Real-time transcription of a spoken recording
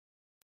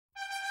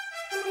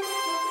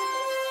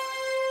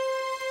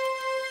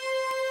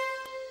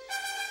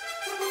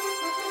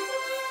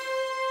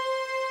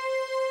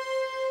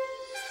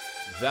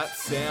That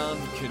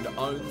sound can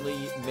only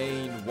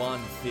mean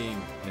one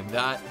thing, and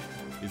that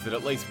is that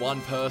at least one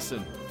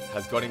person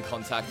has got in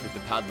contact with the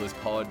Paddlers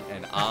Pod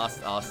and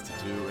asked us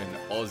to do an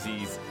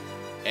Aussies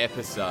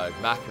episode.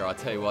 Macca, I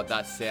tell you what,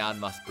 that sound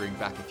must bring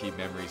back a few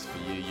memories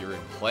for you. You're in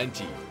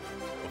plenty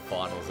of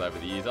finals over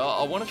the years.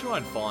 I want to try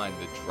and find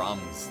the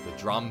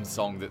drum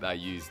song that they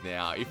use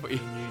now. If New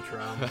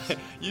drums.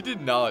 You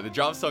didn't know it. The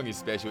drum song is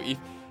special.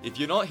 If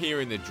you're not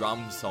hearing the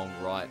drum song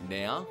right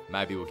now,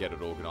 maybe we'll get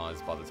it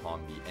organised by the time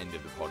the end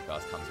of the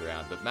podcast comes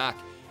around. But Mac,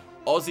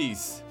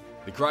 Aussies,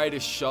 the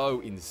greatest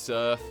show in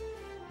surf,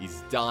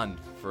 is done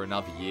for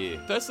another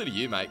year. Firstly to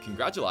you, mate,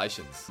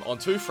 congratulations on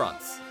two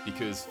fronts.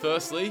 Because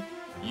firstly,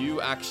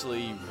 you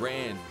actually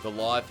ran the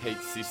live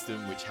heat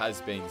system, which has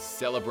been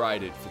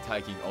celebrated for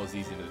taking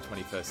Aussies into the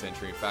 21st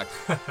century. In fact,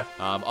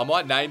 I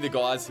might name the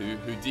guys who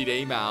did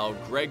email.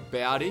 Greg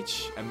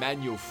Bowditch,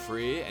 Emmanuel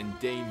Freer, and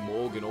Dean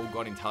Morgan all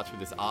got in touch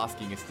with us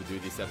asking us to do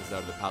this episode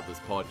of the Paddlers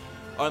Pod.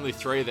 Only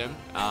three of them,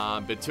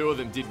 but two of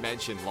them did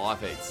mention live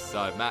heats.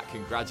 So, Matt,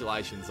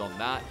 congratulations on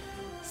that.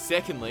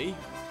 Secondly,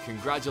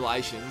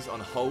 congratulations on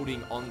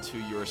holding onto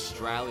your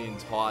Australian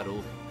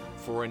title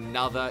for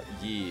another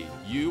year.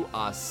 You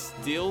are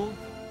still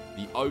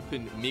the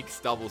Open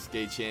Mixed Double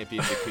Ski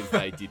champion because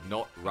they did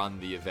not run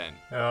the event.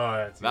 Oh,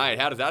 that's Mate,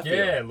 how does that feel?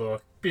 Yeah,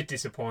 look, bit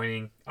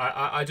disappointing.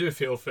 I do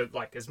feel for,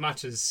 like, as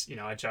much as, you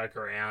know, I joke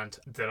around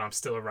that I'm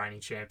still a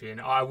reigning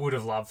champion, I would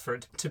have loved for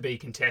it to be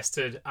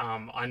contested.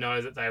 I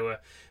know that they were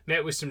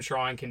met with some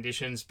trying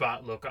conditions,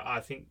 but look,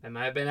 I think they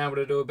may have been able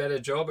to do a better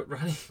job at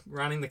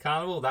running the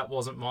carnival. That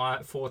wasn't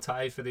my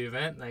forte for the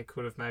event. They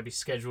could have maybe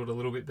scheduled a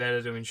little bit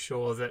better to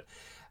ensure that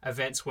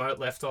events weren't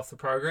left off the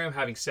program.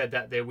 Having said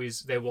that, there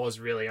was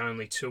really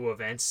only two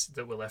events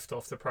that were left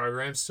off the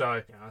program.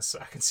 So, you know,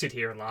 I can sit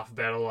here and laugh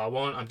about all I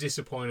want. I'm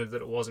disappointed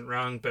that it wasn't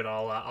rung, but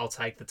I'll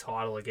take the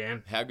title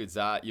again. How good's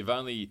that?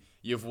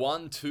 You've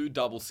won two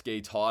double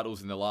ski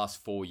titles in the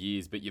last 4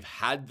 years, but you've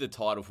had the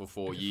title for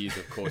 4 years.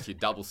 Of course, your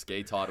double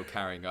ski title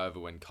carrying over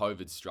when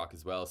COVID struck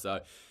as well. So,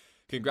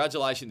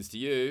 congratulations to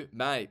you,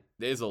 mate.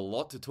 There's a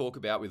lot to talk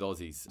about with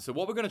Aussies. So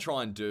what we're going to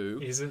try and do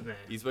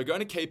is we're going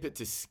to keep it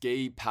to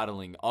ski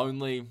paddling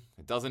only.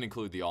 It doesn't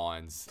include the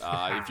irons.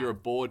 If you're a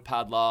board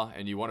paddler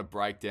and you want a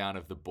breakdown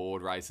of the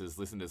board races,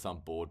 listen to some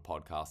board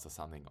podcast or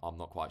something. I'm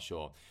not quite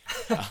sure.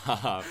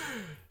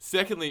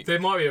 Secondly, there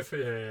might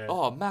be a...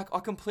 Oh, Mac, I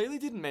completely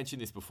didn't mention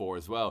this before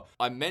as well.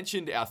 I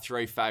mentioned our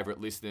three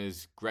favourite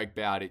listeners, Greg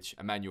Bowditch,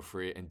 Emmanuel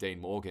Freer, and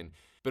Dean Morgan.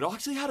 But I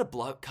actually had a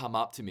bloke come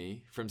up to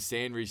me from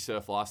Sandridge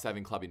Surf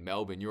Lifesaving Club in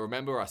Melbourne. You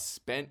remember I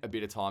spent a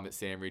bit of time at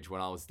Sandridge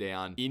when I was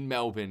down in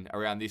Melbourne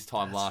around this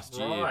time last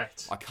year.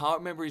 I can't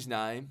remember his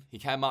name. He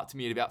came up to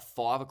me at about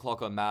 5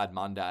 o'clock on Mad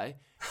Monday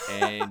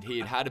and he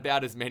had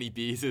about as many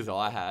beers as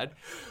I had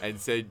and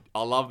said,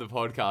 I love the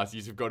podcast.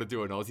 You've got to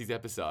do an Aussies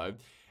episode.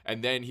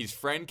 And then his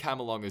friend came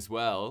along as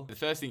well. The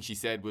first thing she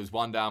said was,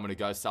 one day I'm going to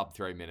go sub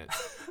 3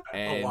 minutes.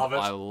 And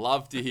I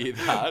love to hear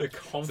that. The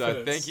confidence.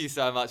 So thank you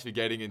so much for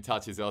getting in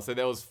touch as well. So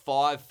there was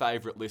 5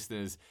 favourite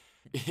listeners.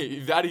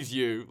 If that is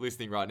you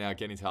listening right now,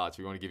 get in touch.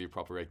 We want to give you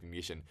proper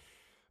recognition.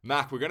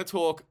 Mac, we're going to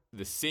talk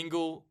the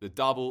single, the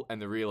double,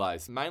 and the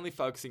relays, mainly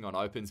focusing on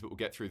opens, but we'll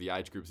get through the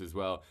age groups as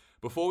well.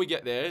 Before we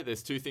get there,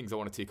 there's 2 things I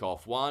want to tick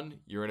off. One,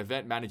 you're an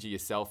event manager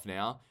yourself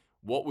now.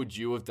 What would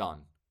you have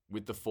done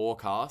with the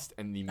forecast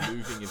and the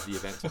moving of the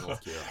event to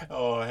North Kira?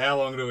 Oh, how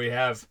long do we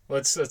have?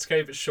 Let's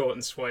keep it short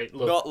and sweet.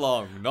 Look, not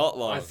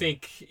long. I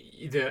think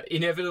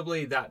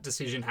inevitably that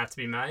decision had to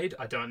be made.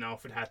 I don't know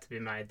if it had to be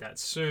made that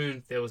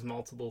soon. There was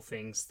multiple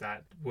things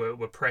that were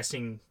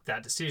pressing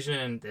that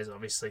decision. There's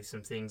obviously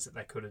some things that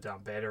they could have done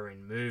better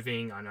in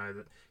moving. I know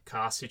that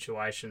car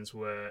situations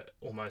were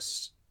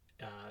almost...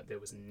 there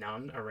was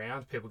none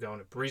around. People going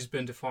to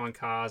Brisbane to find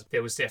cars.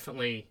 There was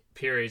definitely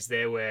periods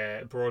there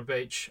where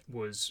Broadbeach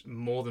was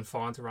more than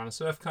fine to run a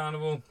surf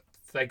carnival.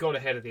 They got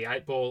ahead of the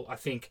 8 ball. I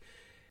think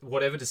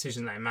whatever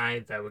decision they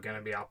made, they were going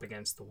to be up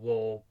against the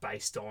wall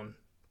based on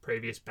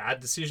previous bad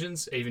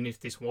decisions, even if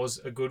this was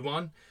a good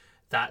one.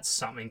 That's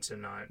something to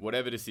note.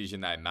 Whatever decision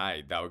they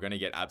made, they were going to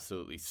get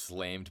absolutely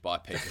slammed by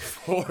people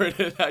for it,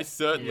 and they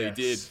certainly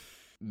did.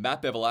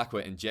 Matt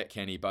Bevilacqua and Jet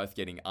Kenny both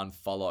getting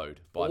unfollowed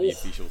by the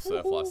official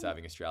Surf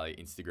Lifesaving Australia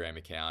Instagram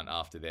account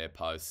after their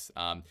posts.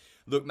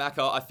 Look,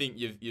 Macca, I think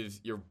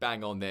you're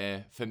bang on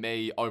there. For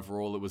me,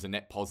 overall, it was a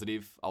net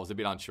positive. I was a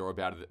bit unsure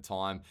about it at the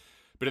time.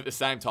 But at the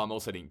same time, I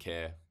also didn't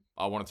care.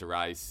 I wanted to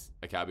race.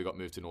 Okay, we got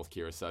moved to North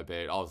Kira, so be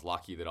it. I was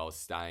lucky that I was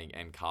staying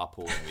and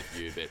carpooling with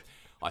you. But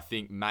I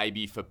think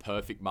maybe for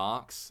perfect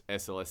marks,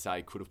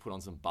 SLSA could have put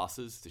on some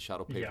buses to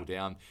shuttle people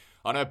down.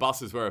 I know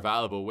buses were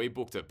available. We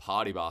booked a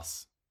party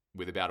bus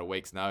with about a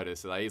week's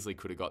notice, so they easily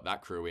could have got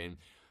that crew in.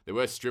 There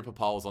were stripper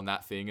poles on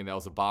that thing, and there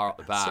was a bar at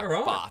the back,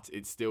 but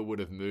it still would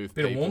have moved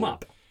bit people of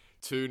warm-up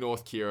to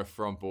North Kira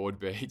from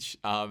Broadbeach.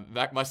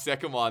 My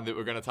second one that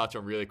we're going to touch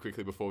on really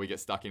quickly before we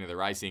get stuck into the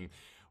racing.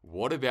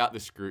 What about the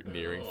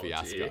scrutineering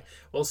fiasco? Dear.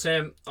 Well,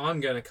 Sam, I'm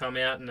going to come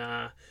out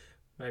and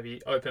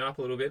maybe open up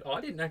a little bit. I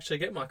didn't actually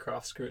get my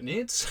craft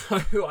scrutineered,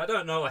 so I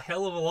don't know a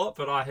hell of a lot,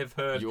 but I have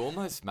heard... You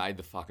almost made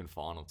the fucking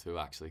final too,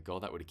 actually.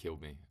 God, that would have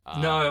killed me.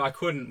 No, I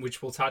couldn't,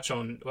 which we'll touch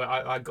on.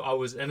 I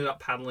ended up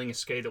paddling a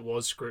ski that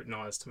was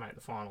scrutinised to make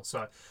the final,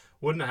 so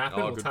wouldn't have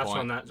happened.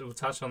 We'll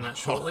touch on that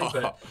shortly.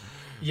 But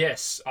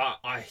yes,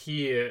 I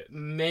hear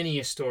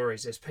many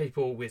stories. There's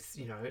people with,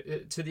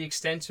 to the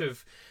extent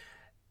of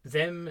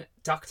them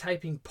duct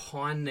taping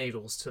pine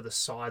needles to the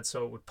side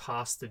so it would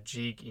pass the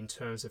jig in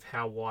terms of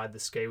how wide the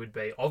ski would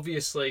be.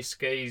 Obviously,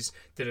 skis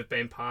that have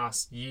been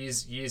passed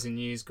years and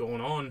years gone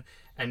on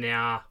are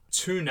now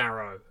too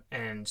narrow.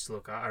 And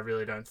look, I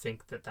really don't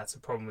think that that's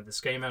a problem with the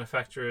ski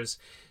manufacturers.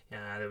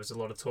 There was a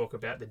lot of talk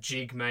about the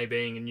jig may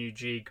being a new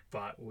jig,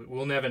 but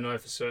we'll never know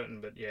for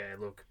certain. But yeah,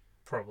 look,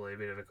 probably a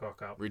bit of a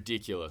cock-up.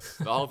 Ridiculous.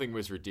 The whole thing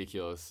was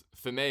ridiculous.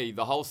 For me,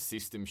 the whole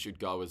system should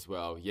go as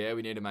well. Yeah,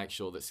 we need to make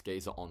sure that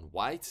skis are on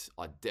weight.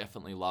 I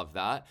definitely love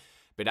that.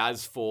 But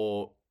as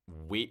for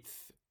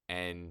width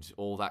and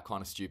all that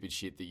kind of stupid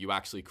shit that you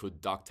actually could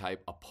duct tape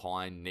a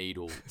pine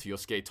needle to your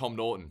ski. Tom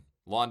Norton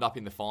lined up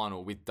in the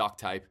final with duct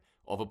tape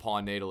of a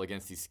pine needle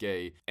against his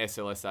ski.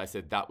 SLSA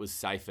said that was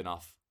safe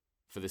enough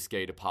for the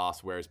ski to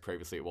pass, whereas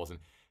previously it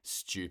wasn't.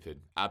 Stupid.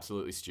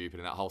 Absolutely stupid.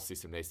 And that whole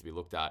system needs to be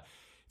looked at.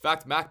 In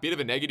fact, Mac, bit of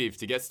a negative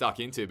to get stuck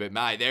into, but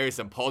mate, there is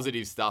some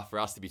positive stuff for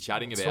us to be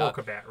chatting about. Talk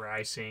about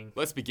racing.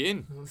 Let's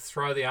begin. Let's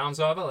throw the arms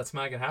over. Let's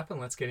make it happen.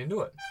 Let's get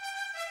into it.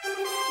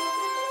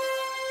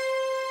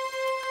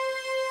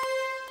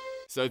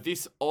 So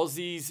this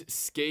Aussies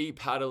ski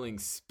paddling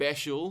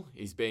special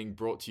is being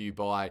brought to you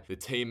by the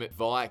team at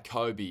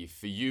Vaikobi.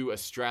 For you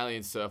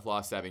Australian surf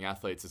lifesaving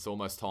athletes, it's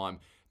almost time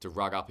to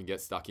rug up and get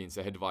stuck in.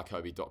 So head to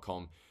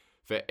vaikobi.com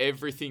for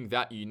everything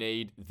that you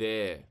need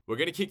there. We're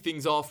going to kick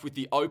things off with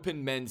the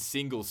Open Men's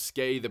Singles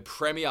Ski, the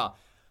premier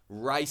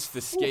race for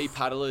ski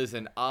paddlers.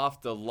 And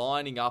after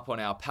lining up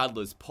on our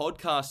Paddlers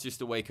podcast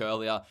just a week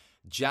earlier,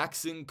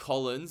 Jackson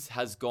Collins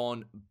has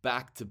gone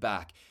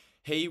back-to-back.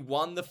 He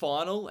won the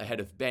final ahead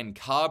of Ben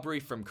Carberry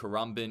from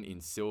Currumbin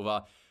in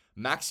silver.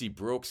 Maxi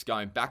Brooks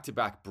going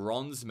back-to-back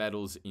bronze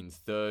medals in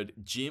third.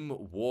 Jim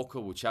Walker,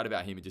 we'll chat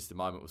about him in just a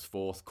moment, was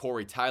fourth.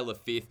 Corey Taylor,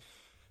 fifth.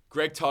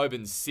 Greg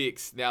Tobin,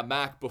 sixth. Now,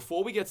 Mac,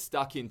 before we get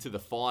stuck into the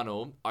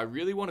final, I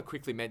really want to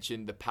quickly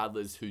mention the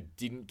paddlers who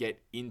didn't get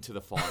into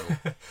the final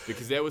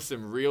because there was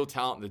some real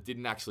talent that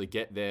didn't actually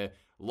get there.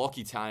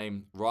 Lockie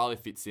Tame, Riley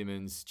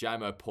Fitzsimmons,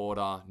 Jamo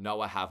Porter,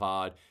 Noah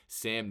Havard,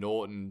 Sam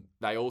Norton,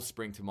 they all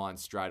spring to mind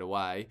straight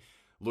away.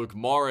 Luke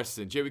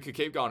Morrison. Gee, we could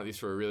keep going at this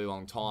for a really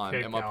long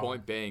time. My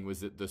point being was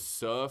that the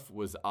surf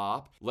was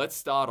up. Let's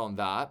start on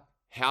that.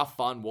 How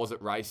fun was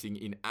it racing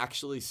in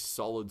actually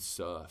solid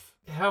surf?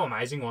 How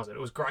amazing was it? It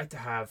was great to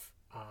have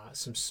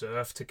some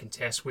surf to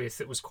contest with.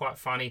 It was quite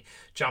funny.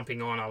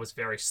 Jumping on, I was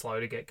very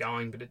slow to get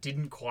going, but it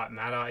didn't quite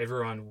matter.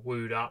 Everyone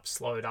wooed up,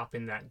 slowed up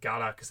in that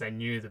gutter because they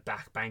knew the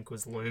back bank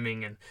was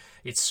looming, and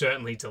it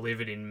certainly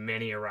delivered in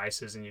many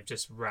races. And you've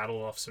just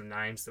rattled off some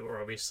names that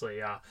were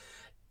obviously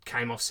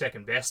came off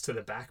second best to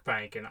the back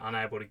bank and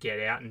unable to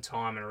get out in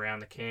time and around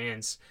the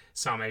cans.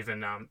 Some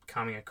even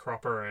coming a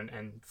cropper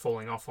and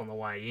falling off on the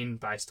way in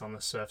based on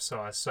the surf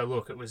size. So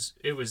look, it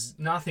was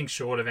nothing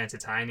short of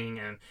entertaining,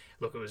 and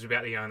look, it was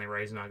about the only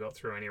reason I got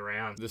through any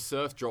round. The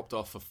surf dropped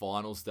off for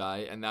finals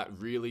day, and that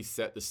really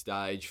set the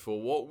stage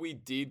for what we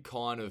did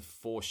kind of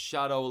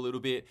foreshadow a little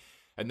bit,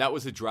 and that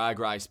was a drag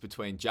race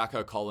between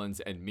Jacko Collins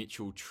and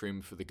Mitchell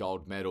Trim for the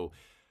gold medal.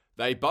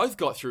 They both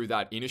got through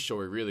that inner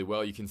story really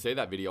well. You can see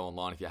that video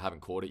online if you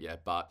haven't caught it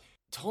yet. But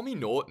Tommy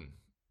Norton,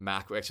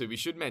 Mac, actually, we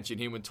should mention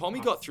him. When Tommy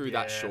got through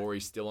that shore,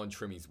 he's still on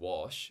Trimmy's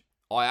wash.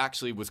 I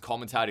actually was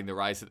commentating the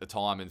race at the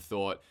time and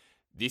thought,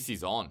 this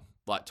is on.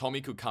 Like, Tommy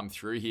could come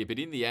through here. But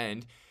in the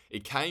end,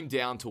 it came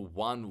down to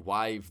one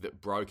wave that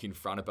broke in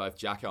front of both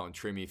Jacko and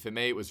Trimmy. For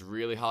me, it was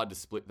really hard to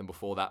split them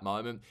before that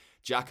moment.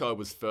 Jacko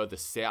was further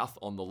south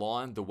on the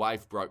line. The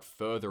wave broke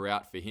further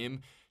out for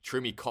him.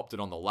 Trimmy copped it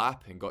on the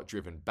lap and got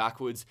driven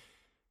backwards.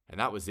 And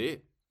that was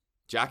it.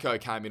 Jacko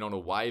came in on a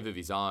wave of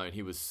his own.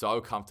 He was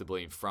so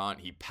comfortably in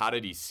front. He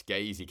patted his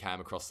skis. He came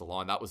across the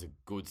line. That was a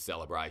good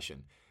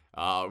celebration.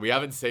 We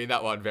haven't seen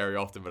that one very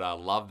often, but I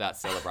love that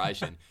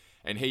celebration.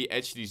 And he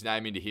etched his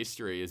name into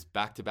history as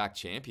back-to-back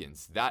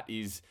champions. That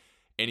is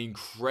an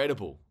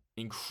incredible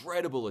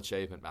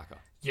achievement, Macca.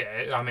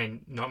 Yeah, I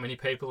mean, not many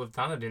people have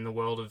done it in the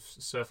world of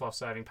surf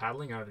life-saving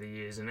paddling over the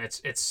years, and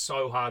it's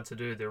so hard to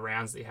do the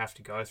rounds that you have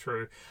to go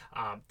through.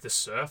 The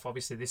surf,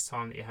 obviously, this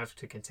time that you have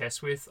to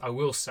contest with. I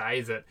will say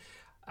that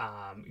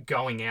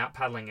going out,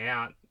 paddling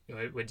out,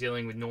 we're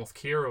dealing with North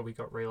Kira. We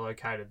got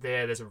relocated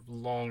there. There's a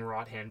long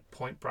right-hand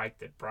point break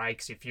that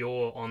breaks. If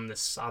you're on the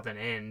southern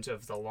end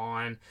of the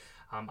line,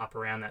 up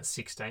around that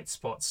 16th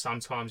spot,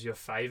 sometimes you're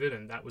favoured,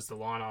 and that was the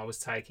line I was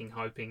taking,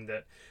 hoping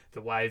that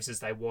the waves,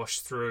 as they wash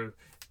through,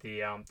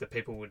 the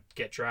people would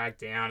get dragged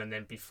down and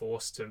then be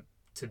forced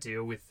to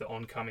deal with the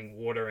oncoming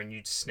water, and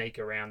you'd sneak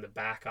around the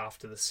back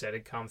after the set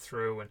had come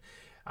through. And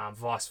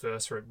Vice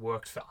versa, it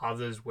worked for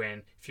others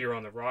when if you're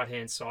on the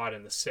right-hand side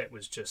and the set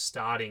was just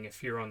starting,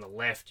 if you're on the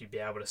left, you'd be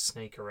able to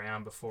sneak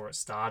around before it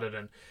started.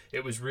 And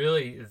it was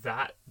really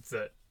that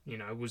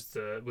was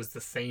the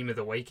theme of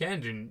the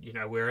weekend, and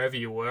wherever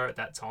you were at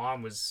that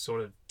time was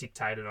sort of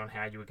dictated on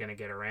how you were going to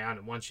get around.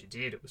 And once you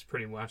did, it was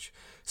pretty much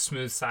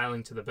smooth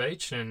sailing to the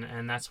beach,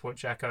 and that's what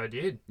Jacko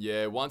did.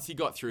 Yeah, once he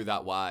got through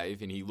that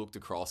wave and he looked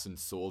across and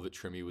saw that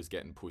Trimmy was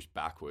getting pushed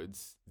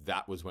backwards,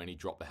 that was when he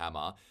dropped the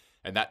hammer.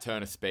 And that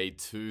turn of speed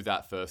to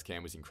that first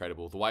can was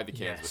incredible. The way the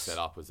cans were set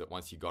up was that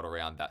once you got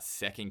around that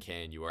second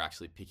can, you were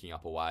actually picking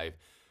up a wave.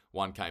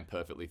 One came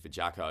perfectly for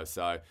Jacko.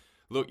 So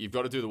look, you've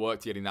got to do the work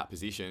to get in that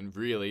position.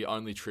 Really,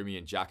 only Trimmy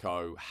and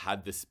Jacko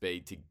had the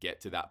speed to get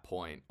to that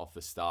point off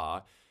the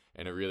start,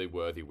 and a really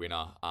worthy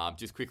winner.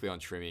 Just quickly on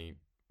Trimmy,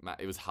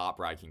 Matt, it was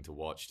heartbreaking to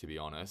watch, to be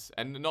honest.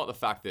 And not the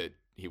fact that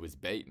he was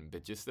beaten,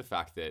 but just the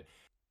fact that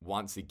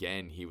once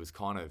again, he was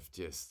kind of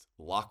just,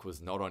 luck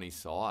was not on his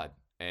side.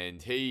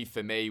 And he,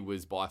 for me,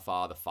 was by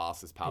far the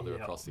fastest paddler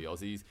across the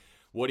Aussies.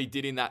 What he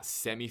did in that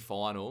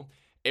semi-final,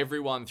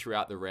 everyone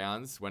throughout the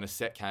rounds, when a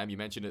set came, you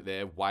mentioned it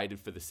there, waited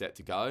for the set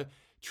to go.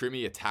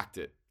 Trimmy attacked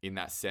it in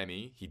that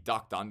semi. He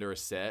ducked under a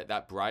set.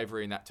 That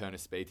bravery and that turn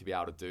of speed to be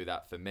able to do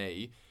that, for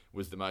me,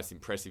 was the most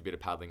impressive bit of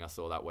paddling I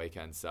saw that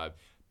weekend. So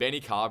Benny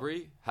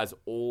Carberry has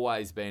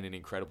always been an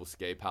incredible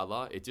ski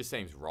paddler. It just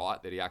seems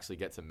right that he actually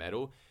gets a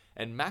medal.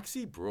 And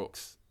Maxie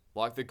Brooks,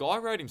 like, the guy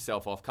wrote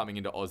himself off coming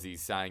into Aussies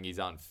saying he's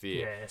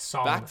unfit.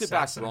 Yeah,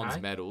 back-to-back bronze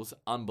medals,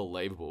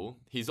 unbelievable.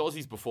 His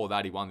Aussies before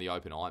that, he won the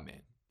Open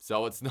Ironman.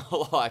 So it's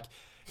not like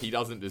he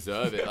doesn't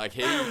deserve it. Like,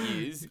 he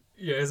is...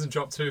 Yeah, he hasn't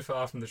dropped too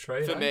far from the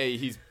tree. For me,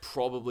 he's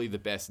probably the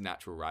best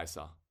natural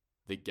racer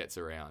that gets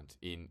around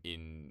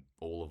in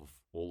all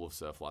of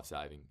surf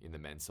lifesaving in the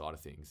men's side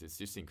of things. It's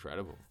just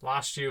incredible.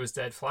 Last year was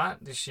dead flat.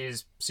 This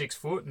year's 6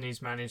 foot, and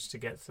he's managed to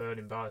get third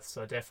in both.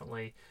 So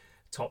definitely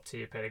top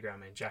tier pedigree. I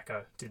mean,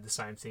 Jacko did the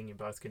same thing in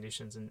both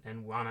conditions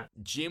and won it.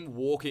 Jim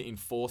Walker in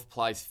 4th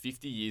place,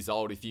 50 years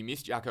old. If you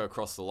missed Jacko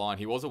across the line,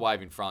 he was a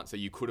wave in front, so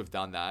you could have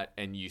done that,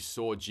 and you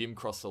saw Jim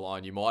cross the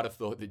line, you might have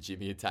thought that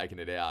Jimmy had taken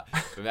it out.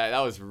 But that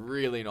was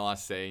really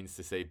nice scenes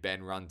to see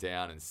Ben run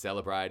down and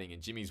celebrating,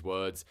 and Jimmy's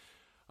words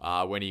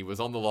when he was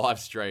on the live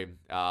stream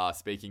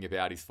speaking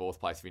about his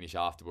 4th place finish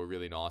after were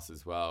really nice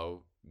as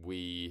well.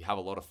 We have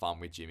a lot of fun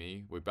with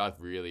Jimmy. We both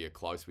really are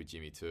close with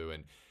Jimmy too,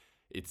 and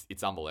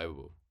it's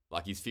unbelievable.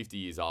 Like, he's 50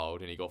 years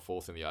old and he got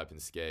 4th in the open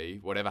ski.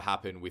 Whatever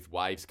happened with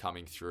waves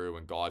coming through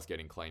and guys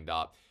getting cleaned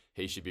up,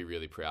 he should be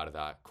really proud of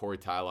that. Corey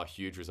Taylor,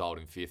 huge result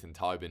in 5th,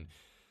 and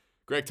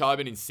Greg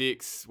Tobin in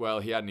 6th. Well,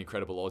 he had an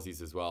incredible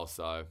Aussies as well,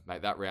 so,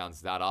 mate, that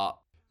rounds that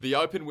up. The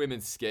Open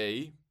Women's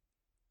Ski,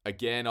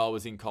 again, I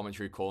was in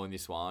commentary calling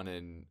this one,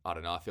 and I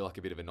don't know, I feel like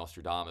a bit of a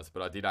Nostradamus,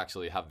 but I did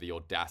actually have the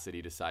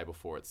audacity to say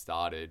before it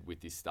started with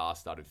this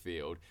star-studded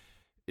field,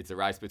 it's a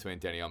race between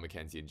Danielle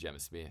McKenzie and Gemma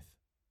Smith.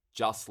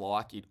 Just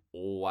like it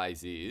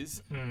always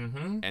is.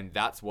 Mm-hmm. And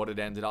that's what it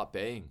ended up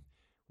being.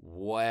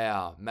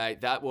 Wow, mate,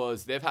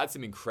 they've had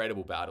some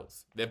incredible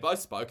battles. They've both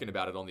spoken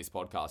about it on this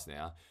podcast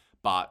now,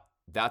 but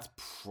that's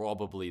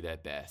probably their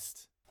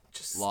best.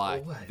 Just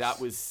like, always. That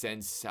was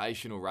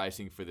sensational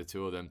racing for the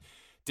two of them.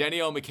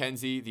 Danielle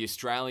McKenzie, the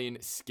Australian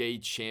ski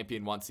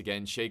champion once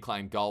again. She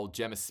claimed gold.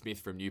 Gemma Smith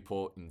from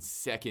Newport in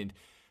 2nd,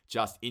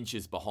 just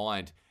inches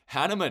behind.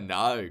 Hannah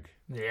Minogue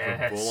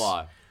from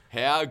Buller.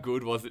 How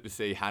good was it to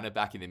see Hannah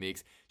back in the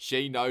mix?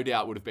 She no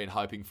doubt would have been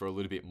hoping for a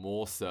little bit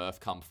more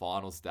surf come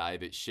finals day,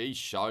 but she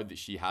showed that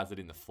she has it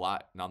in the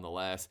flat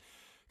nonetheless.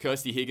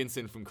 Kirsty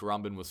Higginson from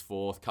Currumbin was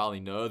 4th, Carly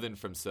Northern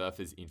from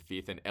Surfers in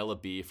 5th, and Ella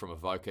Beer from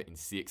Avoca in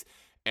 6th.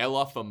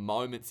 Ella, for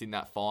moments in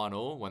that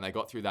final, when they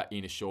got through that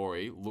inner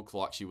shorey, looked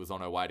like she was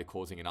on her way to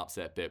causing an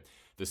upset, but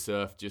the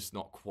surf just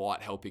not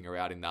quite helping her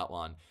out in that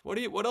one.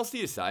 What else do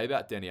you say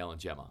about Danielle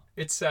and Gemma?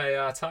 It's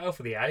a tale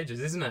for the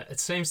ages, isn't it? It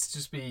seems to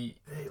just be,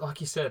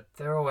 like you said,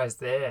 they're always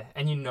there,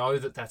 and you know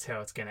that that's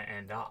how it's going to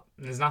end up.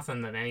 And there's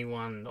nothing that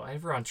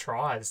everyone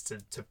tries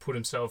to put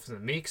themselves in the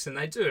mix, and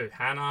they do.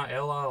 Hannah,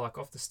 Ella, like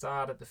off the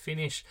start, at the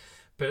finish.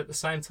 But at the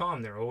same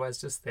time, they're always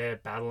just there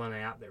battling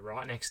out. They're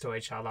right next to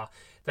each other.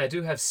 They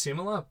do have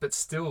similar, but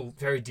still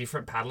very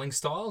different paddling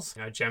styles.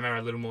 Gemma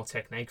a little more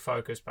technique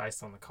focused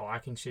based on the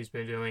kayaking she's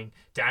been doing.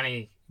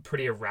 Danny,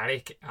 pretty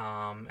erratic,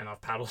 and I've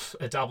paddled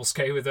a double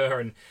ski with her,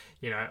 and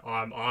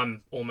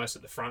I'm almost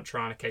at the front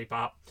trying to keep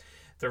up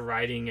the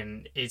rating,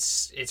 and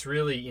it's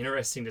really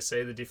interesting to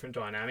see the different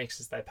dynamics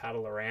as they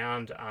paddle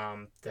around.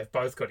 They've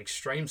both got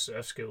extreme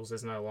surf skills,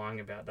 there's no lying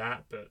about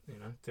that, but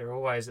they're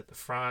always at the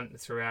front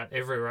throughout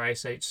every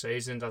race each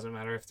season. Doesn't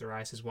matter if the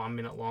race is 1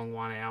 minute long,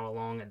 1 hour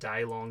long, a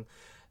day long,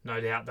 no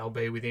doubt they'll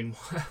be within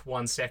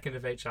 1 second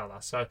of each other.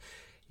 So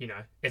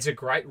it's a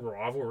great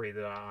rivalry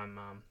that I'm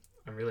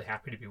really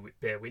happy to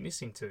bear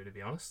witnessing to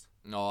be honest.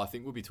 No, I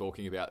think we'll be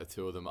talking about the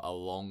two of them a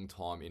long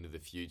time into the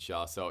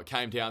future. So it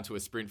came down to a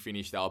sprint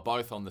finish. They were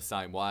both on the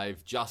same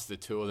wave, just the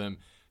two of them,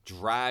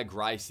 drag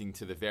racing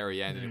to the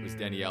very end. And it was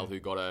Danielle who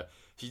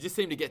she just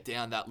seemed to get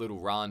down that little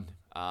run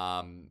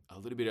a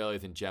little bit earlier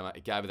than Gemma.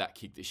 It gave her that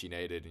kick that she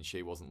needed, and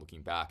she wasn't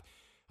looking back.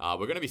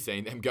 We're going to be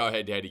seeing them go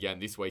head-to-head again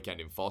this weekend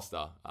in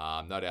Foster.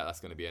 No doubt that's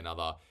going to be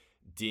another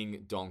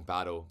ding-dong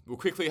battle. We'll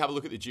quickly have a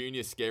look at the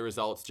junior ski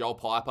results. Joel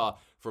Piper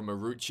from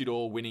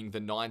Maroochydore winning the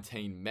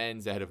 19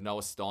 men's ahead of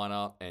Noah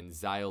Steiner and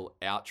Zale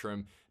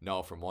Outram.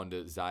 Noah from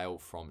Wanda, Zale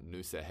from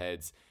Noosa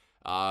Heads.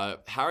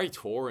 Harry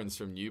Torrens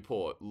from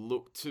Newport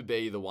looked to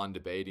be the one to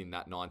beat in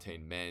that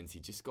 19 men's. He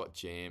just got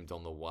jammed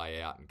on the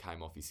way out and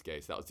came off his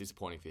skis. So that was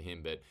disappointing for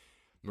him, but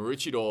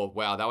Maroochydore,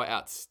 wow, they were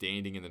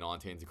outstanding in the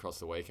 19s across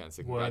the weekend,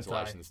 so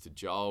congratulations to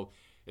Joel.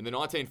 In the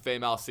 19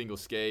 female single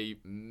ski,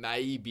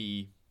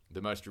 maybe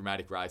the most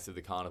dramatic race of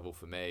the carnival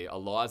for me,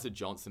 Eliza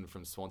Johnson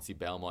from Swansea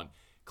Belmont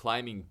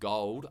claiming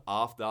gold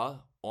after,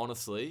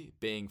 honestly,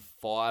 being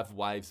 5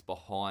 waves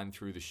behind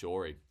through the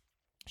shorey.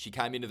 She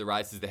came into the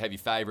race as the heavy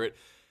favourite.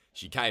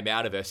 She came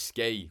out of her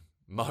ski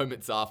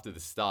moments after the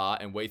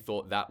start, and we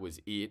thought that was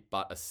it,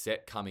 but a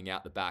set coming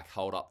out the back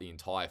held up the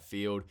entire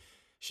field.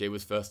 She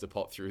was first to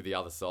pop through the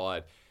other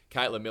side.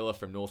 Caitlin Miller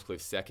from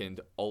Northcliffe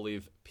second.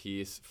 Olive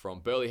Pearce from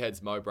Burleigh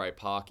Heads Mowbray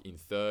Park in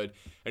third.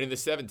 And in the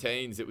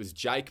 17s, it was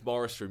Jake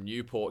Morris from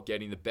Newport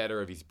getting the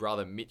better of his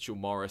brother Mitchell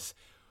Morris,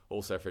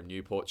 also from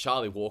Newport.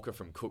 Charlie Walker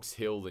from Cooks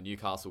Hill, the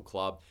Newcastle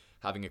club,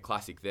 having a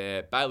classic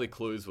there. Bailey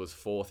Clues was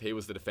fourth. He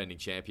was the defending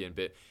champion,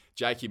 but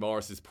Jakey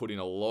Morris has put in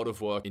a lot of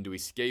work into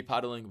his ski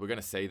paddling. We're going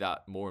to see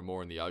that more and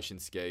more in the ocean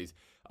skis.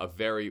 A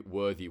very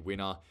worthy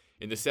winner.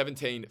 In the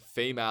 17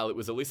 female, it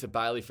was Alyssa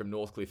Bailey from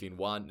Northcliffe in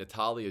 1,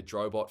 Natalia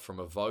Drobot from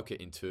Avoca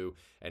in 2,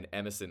 and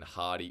Emerson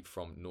Hardy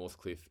from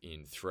Northcliffe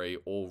in 3,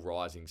 all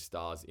rising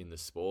stars in the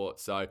sport.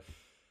 So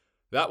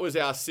that was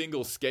our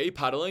single ski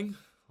paddling.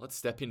 Let's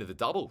step into the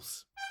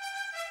doubles.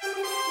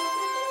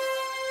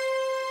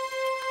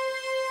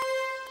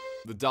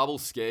 The double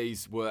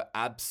skis were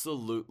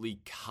absolutely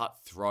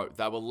cutthroat.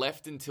 They were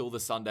left until the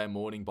Sunday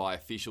morning by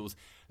officials.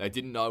 They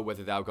didn't know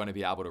whether they were going to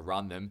be able to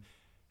run them.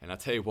 And I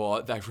tell you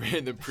what, they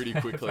ran them pretty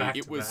quickly.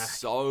 It was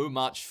so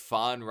much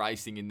fun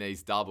racing in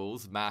these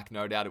doubles. Mac,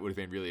 no doubt it would have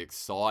been really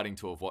exciting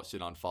to have watched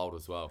it unfold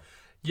as well.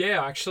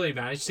 Yeah, I actually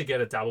managed to get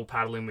a double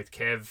paddle in with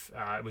Kev.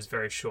 It was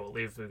very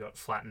short-lived. We got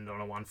flattened on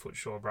a 1-foot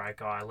shore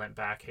break. I leant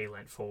back, he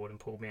leant forward and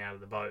pulled me out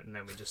of the boat, and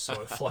then we just sort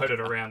of floated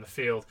around the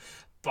field.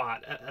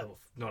 But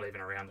not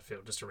even around the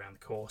field, just around the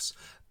course.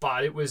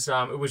 But it was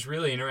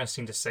really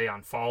interesting to see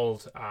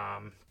unfold.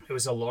 It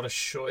was a lot of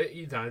short.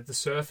 The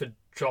surf had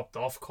dropped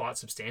off quite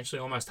substantially,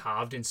 almost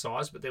halved in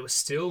size, but there was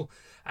still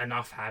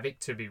enough havoc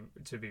to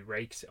be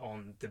wreaked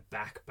on the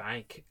back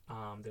bank.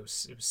 It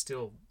was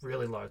still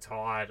really low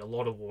tide, a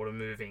lot of water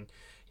moving.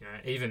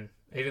 Even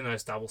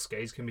those double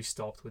skis can be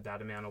stopped with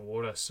that amount of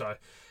water. So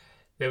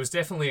there was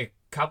definitely a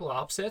couple of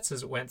upsets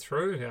as it went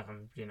through.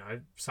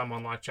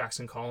 Someone like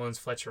Jackson Collins,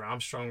 Fletcher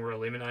Armstrong were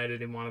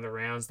eliminated in one of the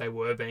rounds. They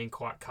were being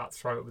quite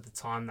cutthroat with the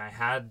time they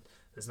had.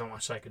 There's not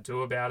much they could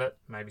do about it.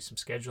 Maybe some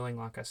scheduling,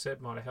 like I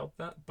said, might have helped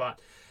that. But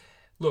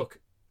look,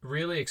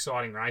 really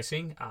exciting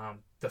racing.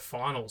 The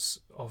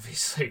finals,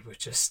 obviously,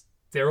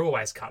 they're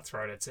always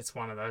cutthroat. It's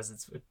one of those,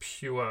 it's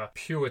pure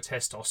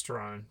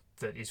testosterone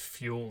that is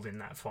fueled in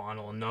that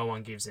final, and no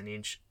one gives an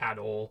inch at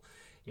all.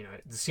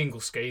 The single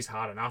ski's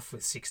hard enough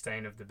with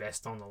 16 of the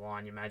best on the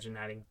line. You imagine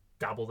adding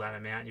double that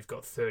amount. You've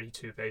got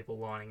 32 people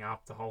lining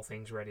up. The whole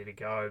thing's ready to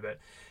go. But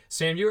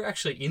Sam, you were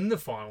actually in the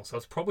final, so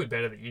it's probably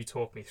better that you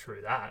talk me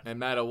through that. And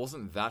Matt, I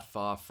wasn't that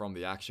far from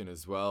the action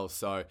as well.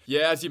 So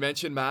yeah, as you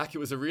mentioned, Mac, it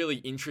was a really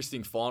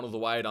interesting final the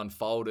way it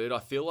unfolded. I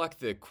feel like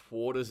the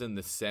quarters and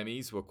the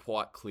semis were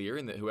quite clear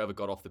in that whoever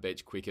got off the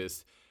beach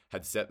quickest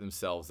had set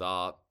themselves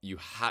up. You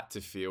had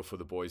to feel for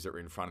the boys that were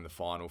in front in the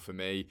final. For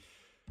me,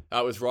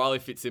 it was Riley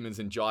Fitzsimmons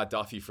and Jai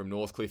Duffy from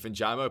Northcliffe, and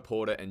Jamo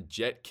Porter and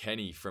Jet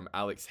Kenny from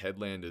Alex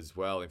Headland as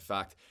well. In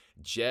fact,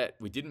 Jet,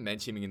 we didn't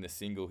mention him in the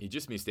single. He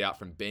just missed out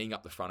from being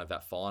up the front of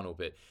that final,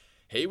 but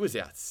he was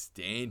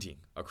outstanding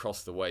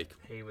across the week.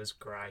 He was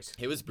great.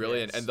 He was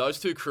brilliant. Yes. And those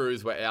two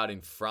crews were out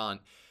in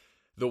front.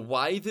 The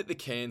way that the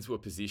cans were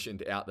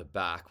positioned out the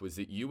back was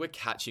that you were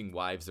catching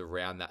waves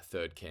around that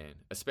third can.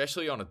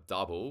 Especially on a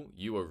double,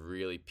 you were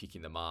really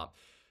picking them up.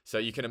 So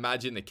you can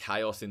imagine the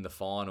chaos in the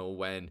final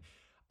when,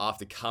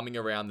 after coming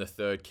around the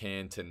third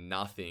can to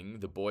nothing,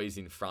 the boys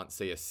in front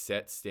see a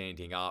set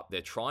standing up.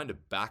 They're trying to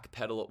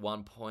backpedal at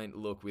one point.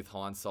 Look, with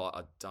hindsight,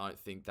 I don't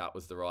think that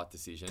was the right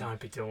decision. Don't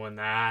be doing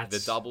that. The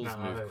doubles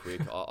move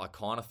quick. I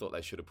kind of thought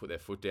they should have put their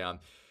foot down.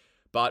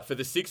 But for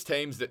the 6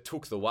 teams that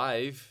took the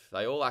wave,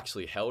 they all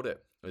actually held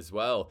it as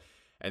well.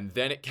 And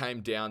then it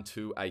came down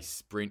to a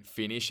sprint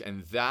finish,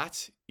 and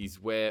that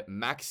is where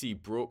Maxie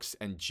Brooks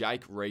and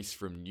Jake Reese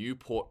from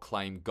Newport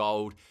claim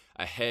gold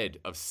ahead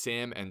of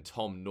Sam and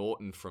Tom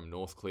Norton from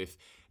Northcliffe.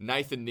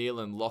 Nathan Neal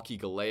and Lockie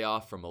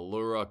Galea from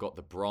Allura got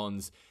the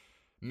bronze.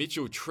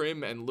 Mitchell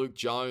Trim and Luke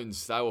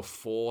Jones, they were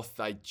 4th.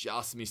 They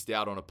just missed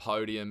out on a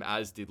podium,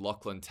 as did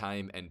Lachlan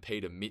Tame and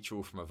Peter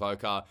Mitchell from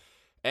Avoca.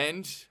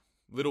 And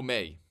little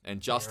me, and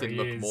Justin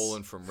There he is.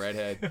 McMullen from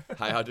Redhead.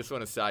 Hey, I just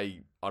want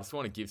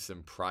to give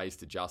some praise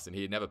to Justin.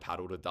 He had never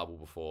paddled a double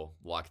before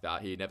like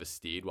that. He had never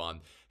steered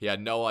one. He had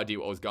no idea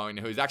what was going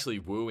on. He was actually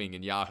wooing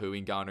and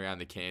yahooing, going around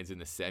the cans in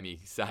the semi,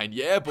 saying,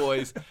 yeah,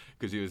 boys,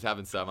 because he was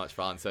having so much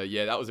fun. So,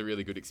 yeah, that was a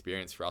really good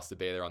experience for us to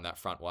be there on that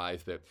front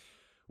wave. But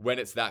when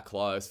it's that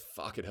close,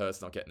 fuck, it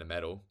hurts not getting a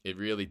medal. It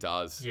really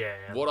does.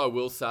 Yeah. What I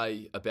will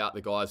say about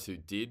the guys who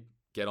did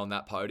get on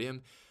that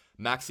podium,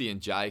 Maxi and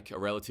Jake are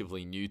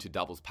relatively new to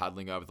doubles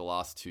paddling over the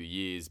last 2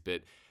 years,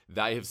 but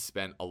they have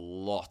spent a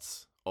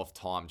lot of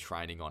time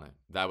training on it.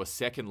 They were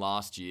second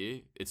last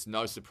year. It's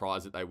no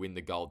surprise that they win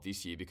the gold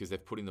this year because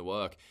they've put in the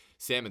work.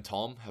 Sam and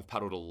Tom have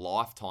paddled a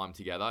lifetime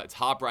together. It's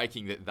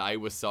heartbreaking that they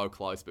were so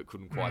close but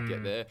couldn't quite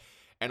get there.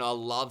 And I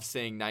love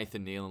seeing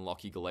Nathan Neal and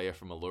Lockie Galea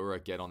from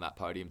Allura get on that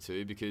podium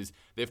too, because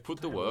they've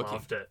put the work in.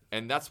 It.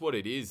 And that's what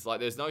it is. Like,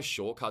 there's no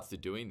shortcuts to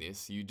doing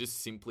this. You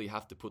just simply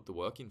have to put the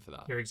work in for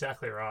that. You're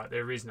exactly right.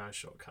 There is no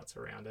shortcuts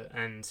around it.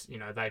 And, you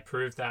know, they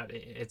proved that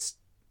it's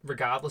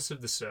regardless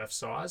of the surf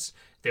size,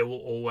 there will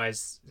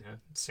always, you know,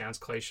 it sounds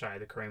cliche,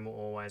 the cream will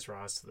always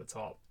rise to the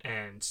top.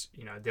 And,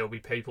 you know, there'll be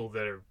people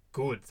that are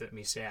good that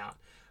miss out,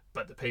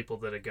 but the people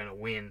that are going to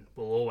win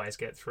will always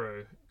get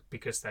through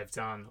because they've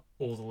done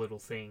all the little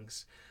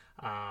things.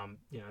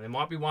 You know, there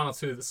might be one or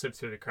two that slip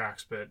through the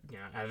cracks, but, you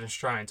know, at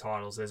Australian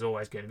titles, there's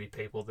always going to be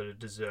people that are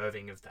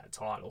deserving of that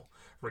title,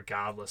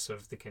 regardless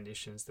of the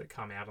conditions that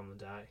come out on the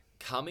day.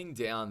 Coming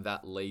down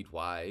that lead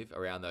wave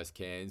around those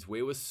cans,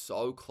 we were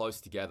so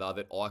close together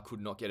that I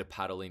could not get a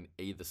paddle in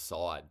either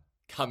side.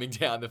 Coming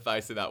down the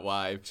face of that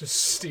wave. Just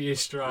steer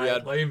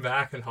straight, lean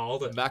back and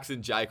hold it. Max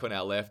and Jake on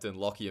our left and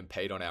Lockie and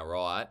Pete on our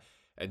right.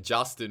 And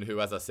Justin, who,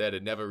 as I said,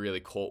 had never really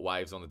caught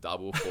waves on the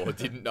double before,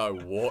 didn't know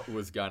what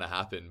was going to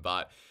happen.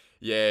 But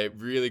yeah,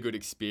 really good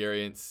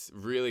experience,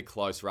 really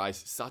close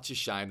race. Such a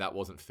shame that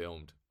wasn't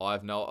filmed.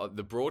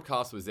 The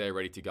broadcast was there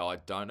ready to go. I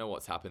don't know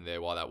what's happened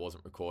there, why that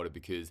wasn't recorded,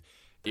 because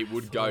it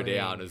would go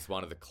down as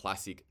one of the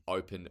classic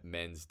open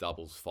men's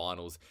doubles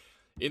finals.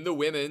 In the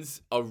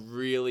women's, a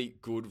really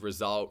good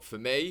result for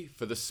me,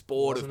 for the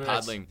sport of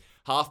paddling.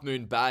 Half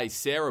Moon Bay,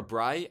 Sarah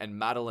Bray and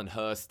Madeline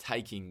Hurst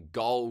taking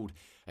gold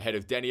ahead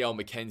of Danielle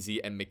McKenzie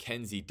and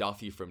Mackenzie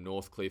Duffy from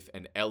Northcliffe,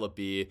 and Ella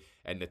Beer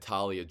and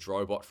Natalia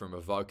Drobot from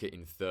Avoca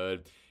in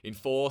third. In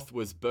fourth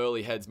was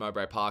Burleigh Heads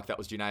Mowbray Park. That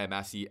was Janaea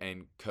Massey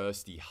and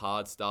Kirsty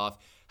Hardstaff.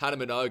 Hannah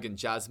Minogue and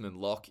Jasmine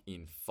Locke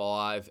in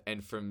five.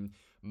 And from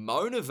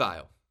Mona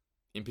Vale,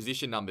 in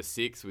position number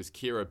 6 was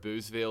Kira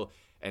Boozeville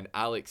and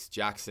Alex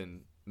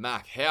Jackson.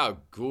 Mac, how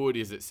good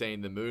is it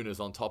seeing the Mooners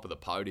on top of the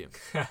podium?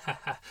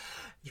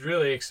 It's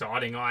really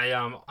exciting.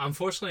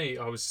 Unfortunately,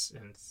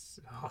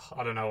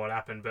 I don't know what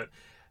happened, but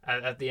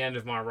at the end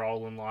of my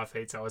role in live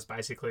heats, I was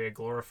basically a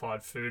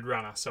glorified food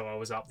runner. So I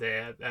was up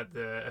there at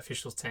the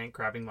officials tent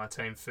grabbing my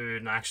team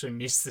food, and I actually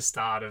missed the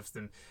start of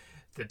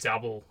the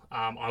double.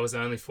 I was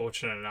only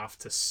fortunate enough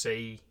to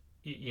see,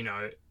 you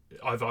know,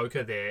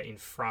 Avoca there in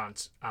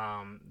front.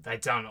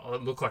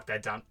 It looked like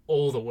they'd done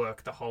all the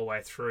work the whole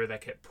way through. They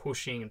kept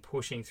pushing and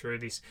pushing through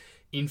this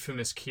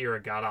infamous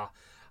Kira gutter.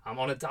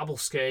 On a double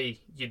ski,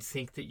 you'd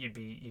think that you'd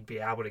be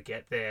able to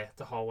get there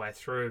the whole way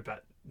through,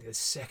 but the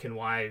second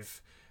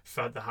wave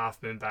for the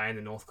Half Moon Bay and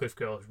the Northcliffe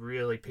girls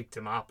really picked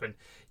them up, and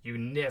you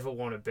never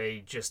want to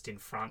be just in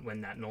front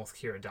when that North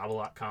Kira double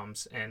up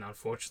comes, and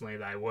unfortunately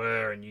they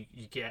were, and you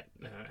get,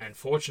 and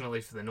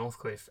fortunately for the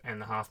Northcliffe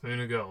and the Half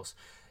Mooner girls,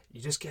 you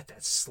just get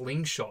that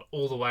slingshot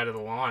all the way to the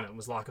line. It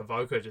was like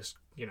Avoca just,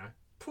 you know,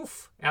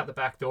 poof, out the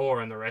back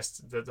door, and the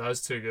rest,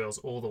 those two girls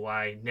all the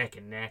way, neck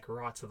and neck,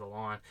 right to the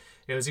line.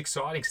 It was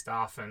exciting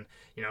stuff, and,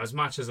 you know, as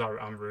much as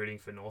I'm rooting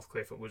for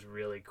Northcliffe, it was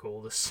really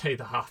cool to see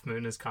the Half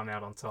Mooners come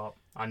out on top.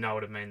 I know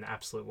it would mean the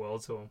absolute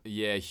world to them.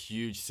 Yeah,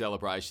 huge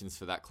celebrations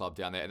for that club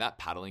down there, and that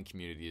paddling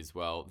community as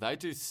well. They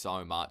do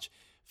so much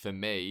for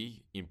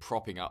me in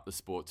propping up the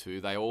sport too.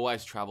 They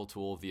always travel to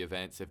all of the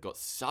events. They've got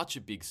such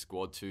a big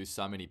squad too,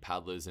 so many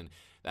paddlers, and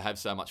they have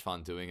so much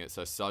fun doing it.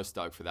 So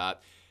stoked for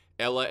that.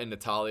 Ella and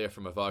Natalia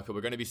from Avoca,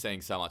 we're going to be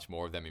seeing so much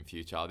more of them in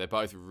future. They're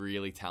both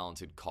really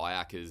talented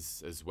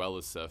kayakers as well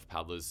as surf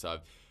paddlers, so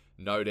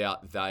no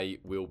doubt they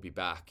will be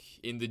back.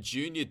 In the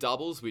junior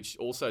doubles, which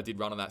also did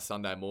run on that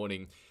Sunday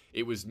morning,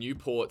 it was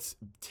Newport's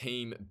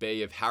Team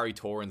B of Harry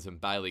Torrens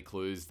and Bailey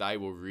Clues. They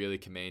were really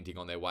commanding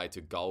on their way to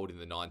gold in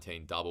the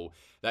 19 double.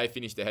 They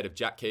finished ahead of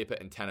Jack Keeper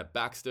and Tanner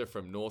Baxter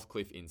from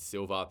Northcliffe in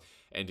silver.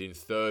 And in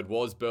third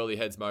was Burleigh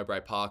Heads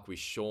Mowbray Park with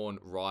Sean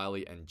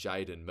Riley and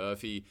Jaden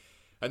Murphy.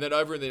 And then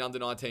over in the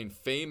under-19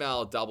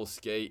 female double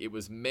ski, it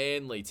was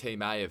Manly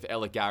Team A of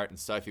Ella Garrett and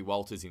Sophie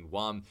Walters in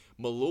 1.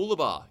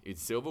 Mooloolaba in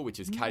silver, which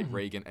is Kate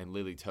Regan and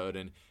Lily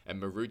Turden. And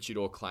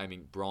Maroochydore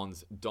claiming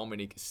bronze,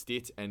 Dominic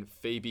Stitt and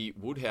Phoebe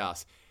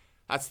Woodhouse.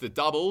 That's the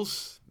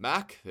doubles.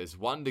 Mac, there's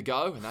one to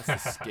go, and that's the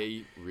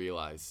ski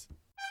relays.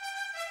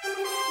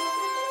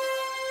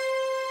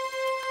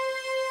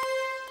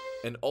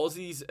 An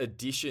Aussies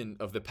edition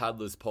of the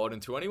Paddlers Pod,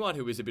 and to anyone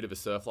who is a bit of a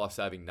surf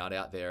life-saving nut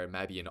out there and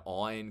maybe an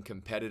iron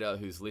competitor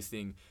who's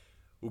listening,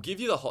 we'll give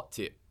you the hot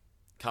tip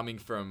coming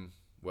from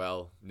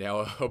Well,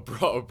 now a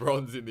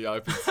bronze in the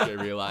open ski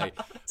relay,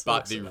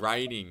 but the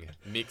reigning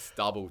mixed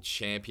double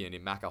champion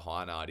in Macca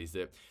Heinard is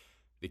that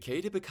the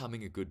key to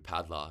becoming a good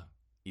paddler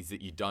is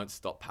that you don't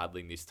stop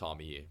paddling this time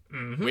of year.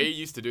 Mm-hmm. We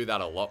used to do that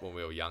a lot when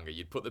we were younger.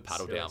 You'd put the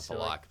paddle down for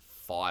like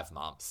 5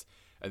 months,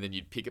 and then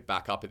you'd pick it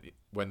back up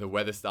when the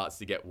weather starts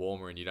to get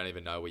warmer and you don't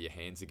even know where your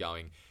hands are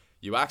going.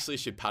 You actually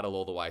should paddle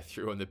all the way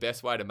through, and the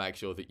best way to make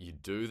sure that you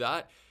do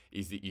that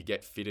is that you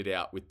get fitted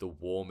out with the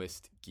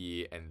warmest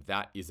gear, and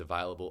that is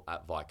available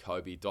at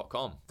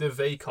vaikobi.com. The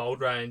V Cold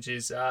range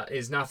is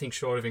nothing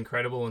short of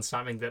incredible, and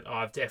something that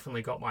I've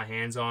definitely got my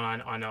hands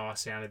on. I know I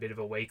sound a bit of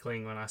a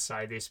weakling when I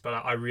say this, but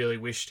I really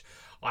wished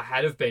I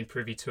had have been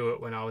privy to it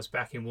when I was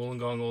back in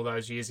Wollongong all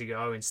those years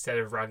ago. Instead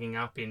of rugging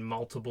up in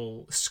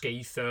multiple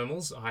ski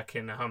thermals, I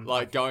can...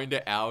 like going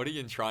to Audi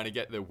and trying to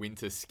get the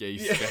winter ski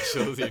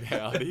specials in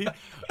Audi.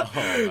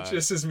 Oh,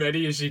 just as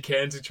many as you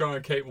can to try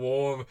and keep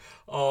warm.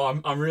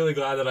 Oh, I'm really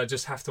glad that I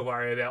just have to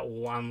worry about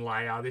one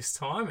layer this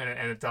time,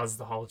 and it does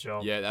the whole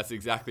job. Yeah, that's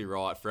exactly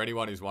right. For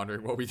anyone who's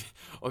wondering what we did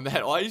on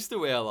that, I used to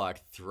wear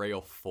like 3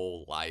 or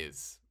 4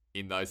 layers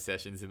in those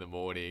sessions in the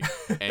morning,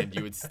 and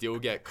you would still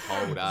get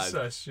cold as.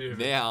 So stupid.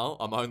 Now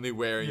I'm only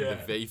wearing the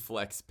V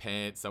Flex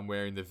pants. I'm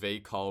wearing the V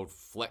Cold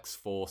Flex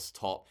Force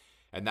top,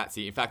 and that's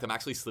it. In fact, I'm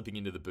actually slipping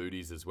into the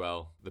booties as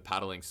well. The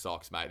paddling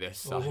socks, mate, they're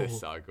so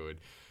good.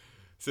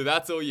 So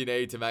that's all you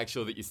need to make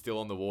sure that you're still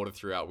on the water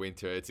throughout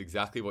winter. It's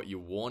exactly what you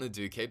want to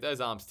do. Keep those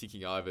arms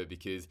ticking over,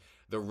 because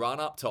the run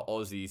up to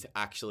Aussies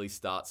actually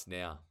starts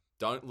now.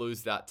 Don't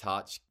lose that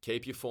touch.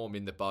 Keep your form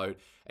in the boat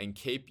and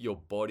keep your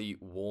body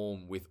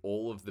warm with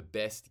all of the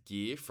best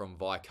gear from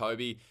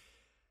Vaikobi.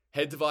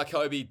 Head to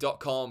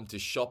vaikobi.com to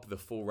shop the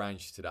full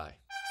range today.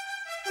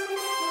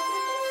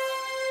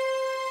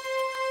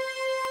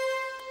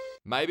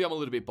 Maybe I'm a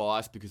little bit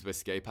biased because we're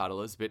ski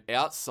paddlers, but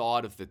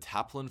outside of the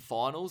Taplin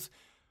finals,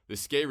 the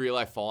ski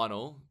relay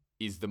final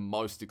is the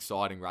most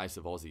exciting race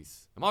of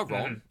Aussies. Am I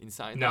wrong in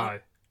saying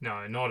that?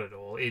 No, not at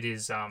all. It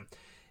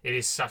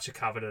is such a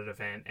coveted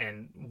event,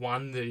 and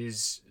one that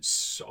is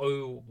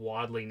so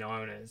widely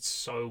known and it's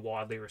so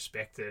widely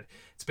respected.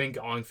 It's been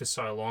going for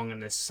so long,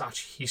 and there's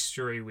such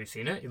history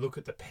within it. You look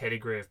at the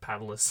pedigree of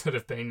paddlers that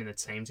have been in a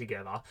team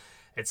together.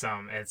 It's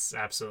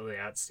absolutely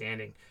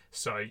outstanding.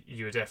 So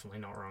you were definitely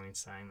not wrong in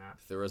saying that.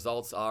 The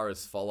results are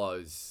as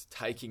follows.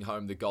 Taking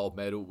home the gold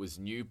medal was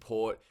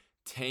Newport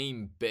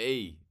Team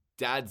B,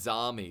 Dad's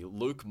Army,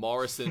 Luke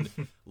Morrison,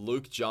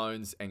 Luke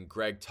Jones, and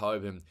Greg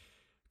Tobin.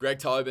 Greg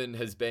Tobin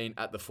has been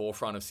at the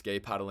forefront of ski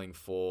paddling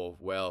for,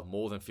 well,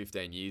 more than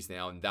 15 years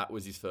now, and that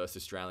was his first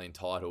Australian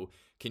title.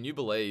 Can you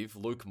believe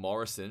Luke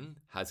Morrison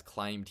has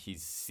claimed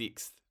his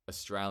 6th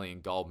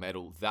Australian gold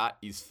medal? That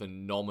is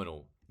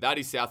phenomenal. That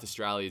is South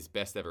Australia's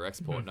best ever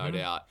export, no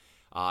doubt.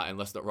 And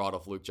let's not write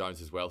off Luke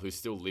Jones as well, who's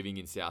still living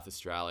in South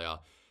Australia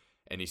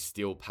and is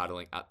still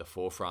paddling at the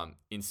forefront.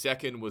 In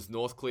second was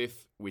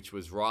Northcliffe, which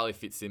was Riley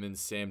Fitzsimmons,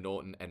 Sam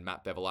Norton, and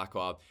Matt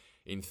Bevilacqua.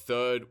 In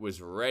third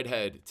was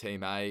Redhead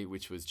Team A,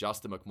 which was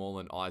Justin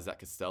McMullen, Isaac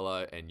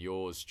Costello, and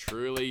yours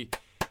truly.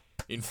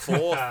 In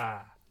fourth,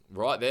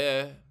 right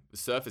there,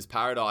 Surfers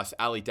Paradise,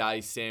 Ali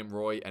Day, Sam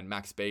Roy, and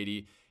Max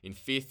Beattie. In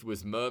fifth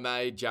was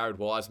Mermaid, Jared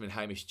Wiseman,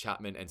 Hamish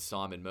Chapman, and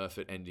Simon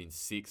Murfitt. And in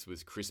sixth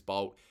was Chris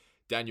Bolt,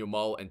 Daniel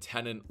Moll, and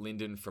Tannen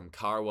Linden from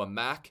Karawa.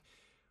 Mac,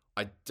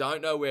 I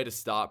don't know where to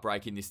start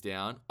breaking this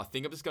down. I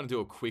think I'm just going to do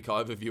a quick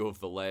overview of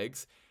the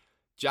legs.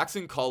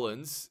 Jackson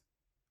Collins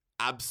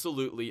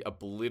absolutely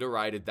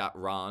obliterated that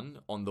run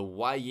on the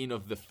way in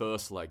of the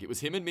first leg. It was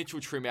him and Mitchell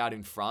Trim out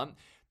in front.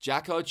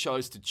 Jacko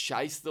chose to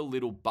chase the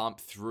little bump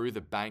through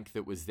the bank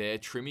that was there.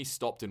 Trimmy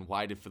stopped and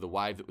waited for the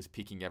wave that was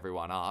picking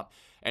everyone up.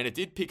 And it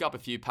did pick up a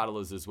few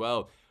paddlers as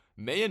well.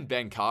 Me and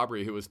Ben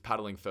Carberry, who was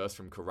paddling first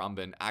from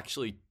Currumbin,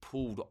 actually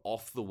pulled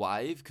off the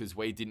wave because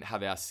we didn't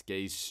have our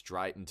skis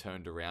straight and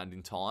turned around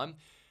in time.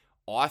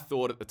 I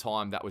thought at the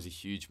time that was a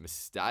huge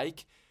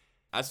mistake.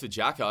 As for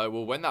Jacko,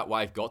 well, when that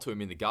wave got to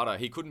him in the gutter,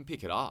 he couldn't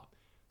pick it up.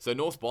 So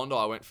North Bondi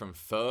went from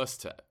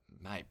first to,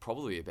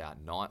 probably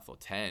about 9th or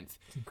 10th.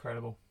 It's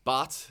incredible.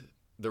 But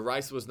the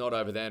race was not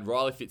over then.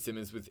 Riley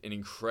Fitzsimmons with an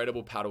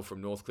incredible paddle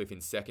from Northcliffe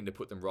in second to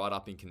put them right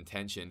up in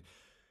contention.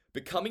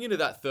 But coming into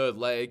that third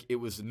leg, it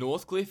was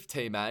Northcliffe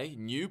Team A,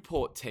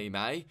 Newport Team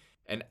A,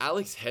 and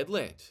Alex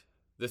Headland.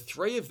 The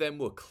 3 of them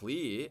were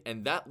clear,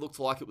 and that looked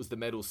like it was the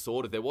medals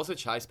sorted. There was a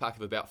chase pack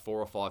of about 4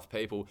 or 5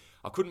 people.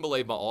 I couldn't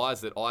believe my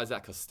eyes that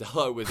Isaac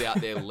Costello was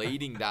out there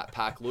leading that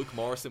pack. Luke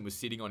Morrison was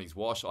sitting on his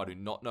wash. I do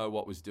not know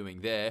what was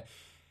doing there.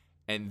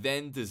 And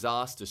then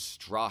disaster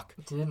struck.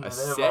 A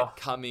set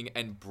coming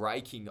and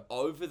breaking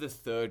over the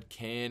third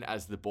can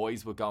as the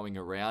boys were going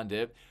around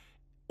it.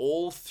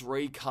 All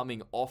 3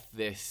 coming off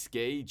their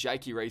ski.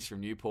 Jakey Reese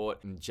from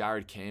Newport and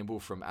Jared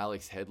Campbell from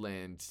Alex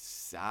Headland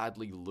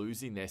sadly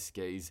losing their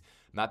skis.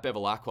 Matt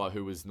Bevilacqua,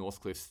 who was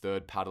Northcliffe's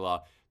third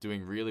paddler,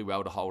 doing really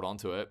well to hold on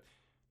to it.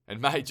 And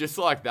mate, just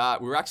like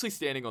that, we were actually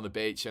standing on the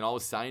beach and I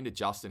was saying to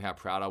Justin how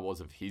proud I was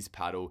of his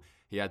paddle.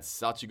 He had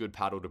such a good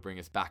paddle to bring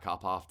us back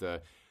up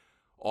after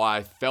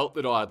I felt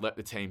that I had let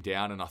the team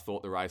down and I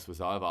thought the race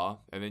was over.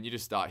 And then you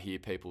just start hear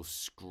people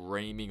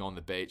screaming on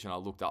the beach, and I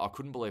looked up, I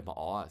couldn't believe my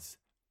eyes.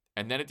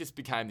 And then it just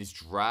became this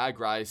drag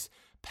race,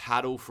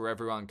 paddle for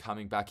everyone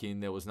coming back in.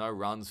 There was no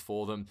runs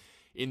for them.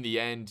 In the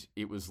end,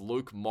 it was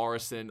Luke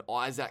Morrison,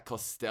 Isaac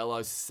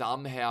Costello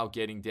somehow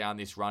getting down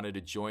this runner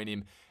to join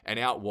him. And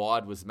out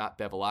wide was Matt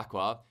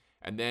Bevilacqua.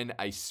 And then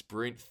a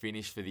sprint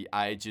finish for the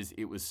ages.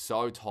 It was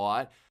so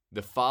tight.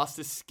 The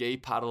fastest ski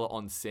paddler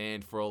on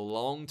sand for a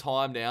long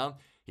time now.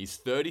 He's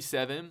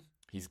 37.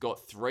 He's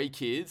got 3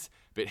 kids,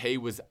 but he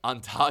was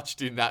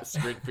untouched in that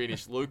sprint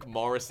finish. Luke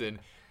Morrison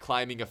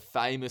claiming a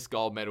famous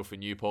gold medal for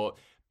Newport.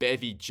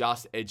 Bevy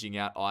just edging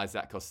out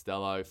Isaac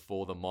Costello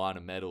for the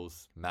minor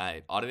medals.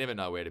 Mate, I don't even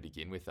know where to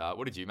begin with that.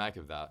 What did you make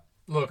of that?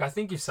 Look, I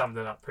think you summed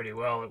it up pretty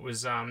well. It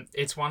was,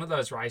 it's one of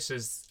those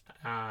races,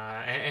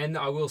 and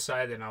I will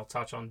say that, and I'll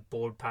touch on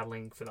board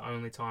paddling for the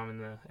only time in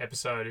the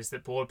episode, is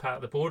that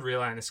the board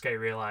relay and the ski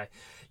relay,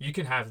 you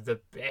can have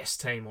the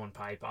best team on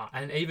paper,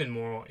 and even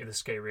more in the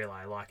ski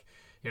relay. Like,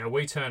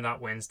 we turned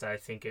up Wednesday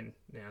thinking,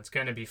 it's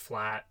going to be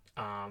flat.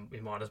 I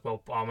might as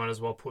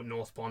well put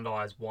North Bondi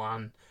as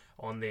 1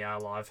 on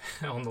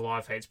the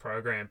live heats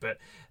program, but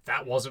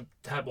that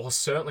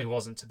certainly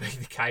wasn't to be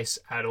the case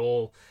at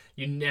all.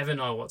 You never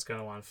know what's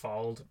going to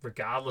unfold,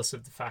 regardless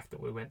of the fact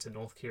that we went to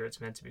North Kira. It's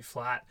meant to be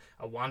flat.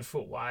 A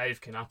 1-foot wave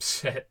can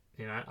upset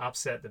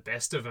the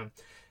best of them,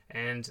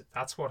 and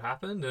that's what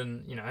happened.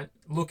 And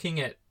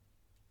looking at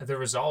the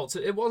results,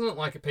 it wasn't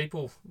like it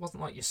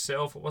wasn't like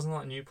yourself. It wasn't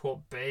like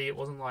Newport B. It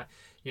wasn't like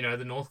the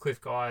Northcliffe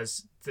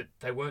guys, that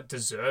they weren't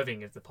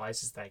deserving of the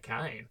places they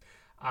came.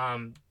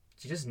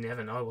 You just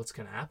never know what's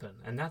going to happen.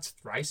 And that's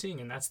racing,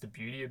 and that's the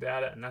beauty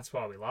about it, and that's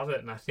why we love it.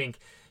 And I think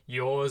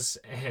yours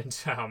and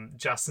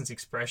Justin's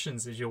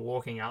expressions as you're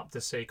walking up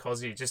to see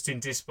Cozzy, just in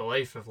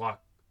disbelief of like,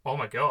 oh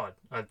my God,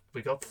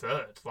 we got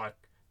 3rd. Like,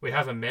 we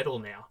have a medal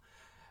now.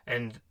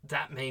 And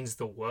that means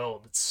the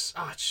world. It's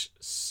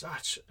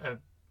such a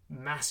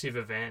massive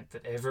event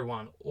that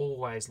everyone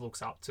always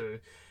looks up to.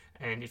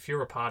 And if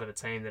you're a part of a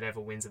team that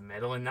ever wins a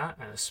medal in that,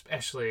 and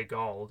especially a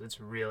gold,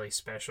 it's really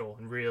special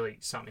and really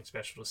something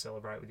special to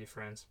celebrate with your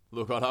friends.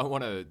 Look, I don't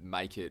want to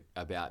make it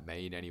about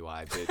me in any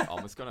way, but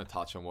I'm just going to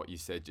touch on what you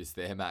said just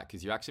there, Matt,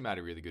 because you actually made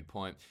a really good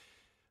point.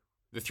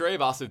 The 3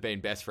 of us have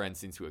been best friends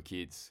since we were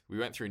kids. We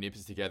went through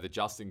Nippers together.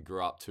 Justin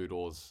grew up 2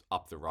 doors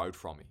up the road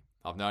from me.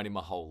 I've known him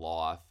my whole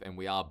life, and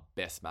we are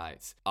best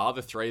mates. Are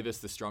the 3 of us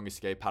the strongest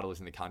ski paddlers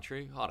in the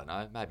country? I don't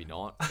know, maybe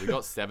not. We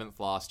got 7th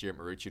last year at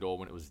Maroochydore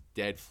when it was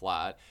dead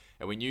flat,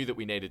 and we knew that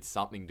we needed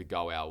something to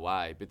go our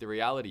way. But the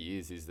reality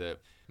is that,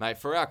 mate,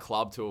 for our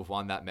club to have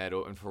won that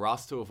medal, and for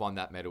us to have won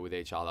that medal with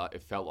each other,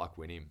 it felt like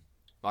winning.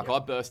 Like,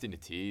 yep. I burst into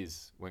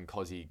tears when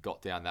Cozzy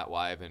got down that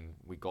wave and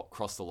we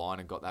crossed the line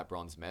and got that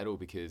bronze medal,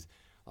 because,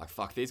 like,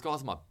 fuck, these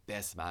guys are my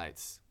best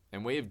mates.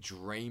 And we have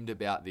dreamed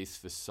about this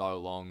for so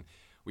long.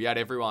 We had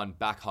everyone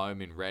back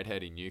home in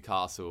Redhead in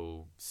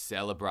Newcastle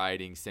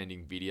celebrating,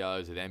 sending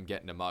videos of them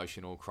getting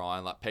emotional,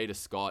 crying. Like, Peter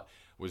Scott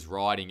was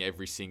riding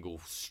every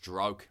single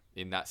stroke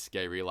in that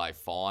ski relay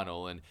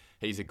final, and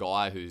he's a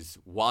guy who's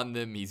won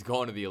them. He's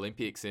gone to the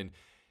Olympics, and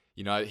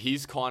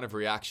his kind of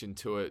reaction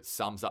to it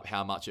sums up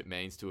how much it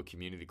means to a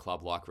community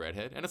club like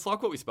Redhead. And it's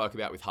like what we spoke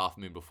about with Half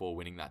Moon before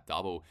winning that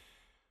double.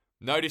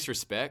 No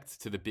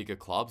disrespect to the bigger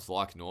clubs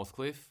like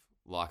Northcliffe.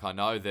 Like, I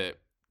know that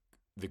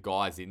the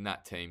guys in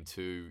that team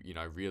too,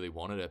 really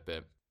wanted it,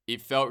 but it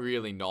felt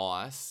really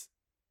nice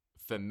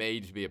for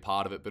me to be a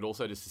part of it, but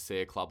also just to see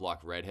a club like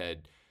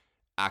Redhead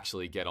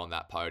actually get on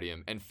that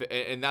podium.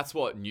 And that's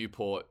what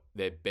Newport,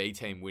 their B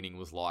team winning,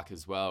 was like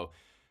as well.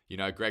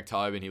 Greg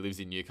Tobin, he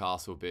lives in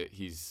Newcastle, but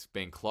he's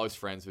been close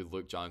friends with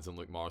Luke Jones and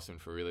Luke Morrison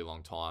for a really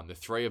long time. The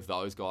 3 of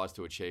those guys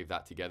to achieve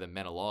that together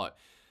meant a lot.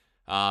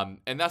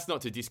 And that's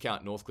not to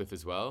discount Northcliffe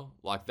as well.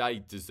 Like, they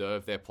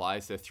deserve their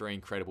place. They're 3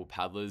 incredible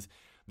paddlers.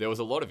 There was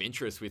a lot of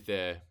interest with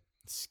their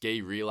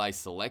ski relay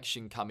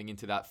selection coming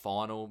into that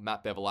final.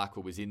 Matt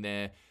Bevilacqua was in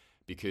there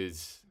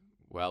because,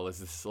 well, as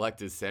the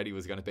selectors said, he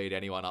was going to beat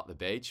anyone up the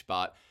beach,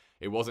 but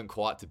it wasn't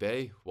quite to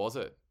be, was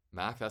it,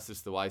 Mac? That's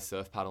just the way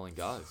surf paddling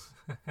goes.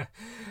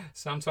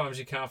 Sometimes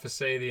you can't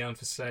foresee the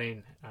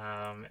unforeseen,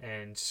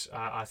 and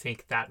I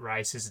think that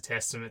race is a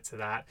testament to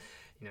that.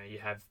 You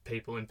have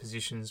people in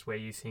positions where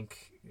you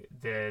think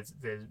they're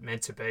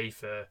meant to be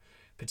for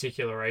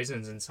particular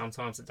reasons, and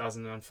sometimes it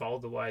doesn't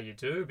unfold the way you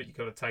do, but you've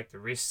got to take the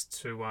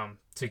risk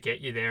to get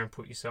you there and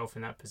put yourself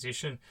in that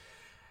position.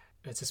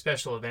 It's a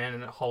special event,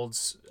 and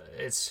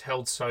it's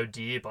held so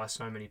dear by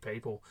so many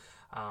people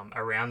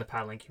around the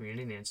paddling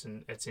community,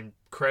 and it's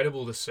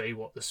incredible to see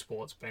what the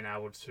sport's been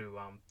able to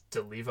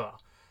deliver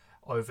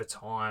over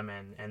time,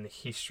 and the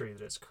history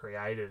that it's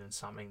created, and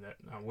something that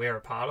we're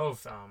a part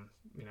of.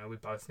 We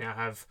both now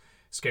have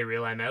ski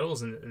relay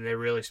medals, and they're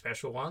really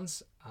special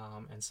ones,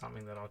 and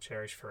something that I'll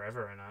cherish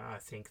forever. And I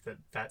think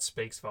that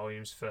speaks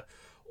volumes for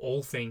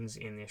all things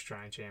in the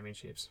Australian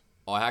Championships.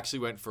 I actually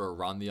went for a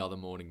run the other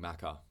morning,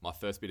 Macca, my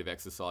first bit of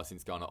exercise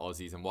since going to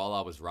Aussies, and while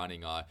I was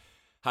running, I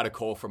had a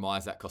call from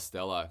Isaac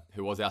Costello,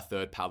 who was our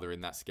 3rd paddler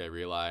in that ski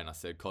relay, and I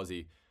said,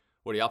 Cozzy,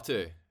 what are you up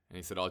to? And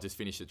he said, I just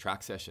finished a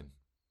track session.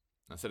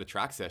 I said, a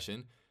track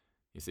session?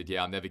 He said,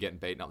 yeah, I'm never getting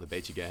beaten up the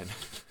beach again.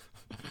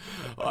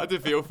 I had to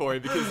feel for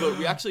him because, look,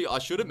 I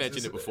should have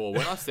mentioned it before.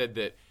 When I said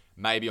that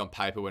maybe on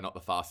paper we're not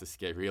the fastest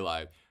ski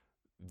relay,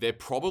 they're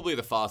probably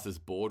the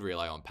fastest board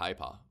relay on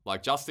paper.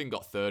 Like, Justin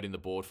got third in the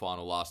board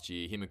final last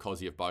year. Him and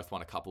Cozzy have both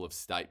won a couple of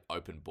state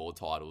open board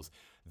titles.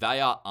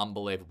 They are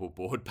unbelievable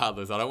board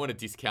paddlers. I don't want to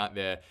discount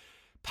their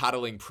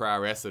paddling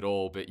prowess at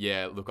all. But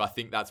yeah, look, I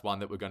think that's one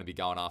that we're going to be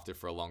going after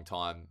for a long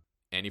time.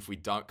 And if we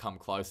don't come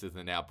closer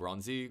than our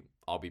bronzy,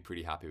 I'll be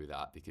pretty happy with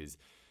that, because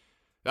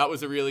that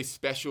was a really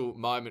special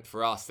moment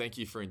for us. Thank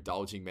you for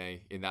indulging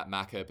me in that,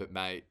 Macca. But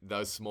mate,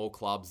 those small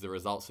clubs, the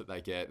results that they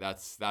get,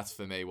 that's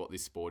for me what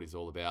this sport is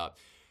all about.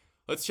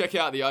 Let's check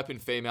out the Open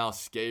Female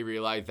Ski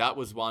Relay. That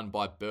was won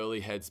by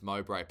Burleigh Heads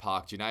Mowbray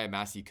Park. Janaea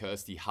Massey,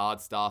 Kirsty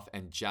Hardstaff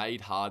and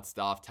Jade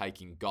Hardstaff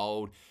taking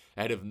gold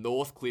ahead of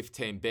Northcliffe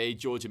Team B,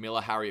 Georgia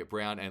Miller, Harriet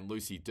Brown and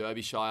Lucy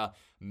Derbyshire.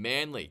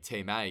 Manly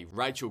Team A,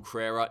 Rachel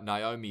Crerar,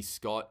 Naomi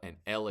Scott and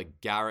Ella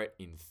Garrett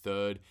in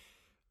third.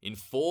 In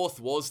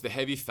fourth was the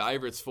heavy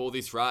favourites for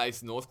this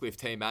race, Northcliffe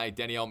Team A,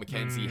 Danielle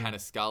McKenzie, Hannah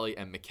Scully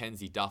and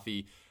Mackenzie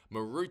Duffy.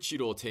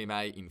 Maroochydore Team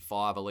A in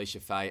 5,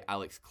 Alicia Faye,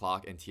 Alex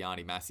Clark and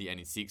Tiani Massey.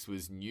 And in 6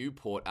 was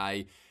Newport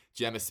A,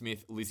 Gemma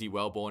Smith, Lizzie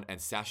Wellborn and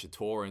Sasha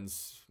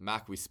Torrens.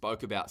 Mac, we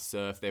spoke about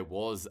surf. There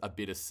was a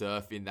bit of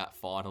surf in that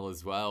final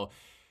as well.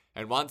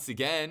 And once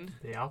again,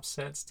 the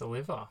upsets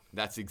deliver.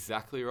 That's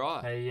exactly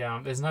right.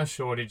 There's no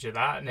shortage of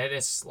that. And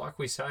it's like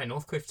we say,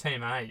 Northcliffe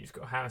Team A, you've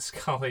got Hannah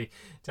Scully,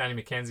 Danny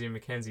McKenzie and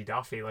Mackenzie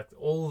Duffy. Like,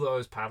 all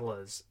those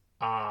paddlers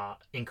are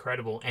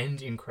incredible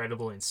and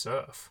incredible in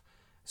surf.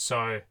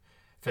 So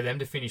for them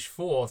to finish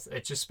fourth,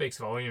 it just speaks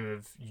volume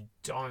of you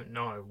don't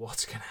know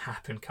what's going to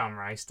happen come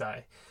race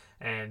day.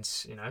 And,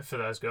 for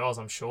those girls,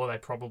 I'm sure they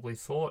probably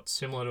thought,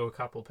 similar to a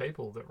couple of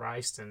people that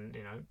raced and,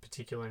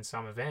 particularly in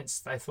some events,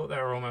 they thought they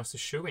were almost a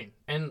shoo-in.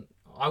 And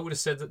I would have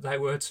said that they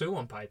were too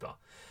on paper.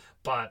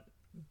 But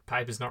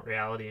paper's not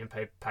reality and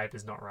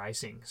paper's not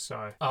racing.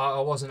 So I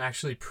wasn't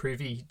actually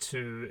privy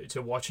to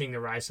watching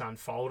the race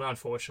unfold.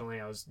 Unfortunately,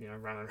 I was,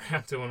 running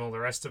around doing all the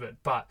rest of it.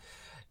 But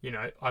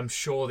I'm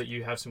sure that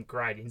you have some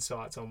great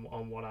insights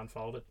on what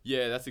unfolded.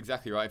 Yeah, that's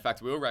exactly right. In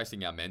fact, we were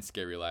racing our men's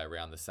ski relay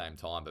around the same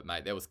time, but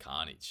mate, there was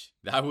carnage.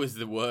 That was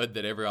the word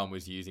that everyone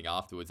was using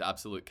afterwards,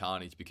 absolute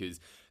carnage, because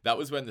that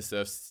was when the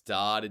surf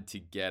started to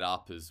get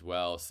up as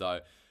well. So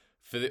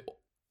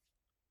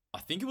I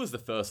think it was the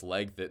first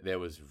leg that there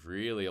was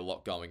really a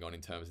lot going on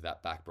in terms of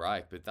that back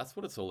break, but that's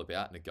what it's all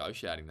about,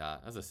 negotiating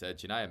that. As I said,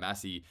 Janaea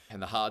Massey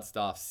and the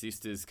Hardstaff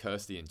sisters,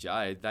 Kirsty and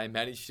Jade, they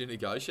managed to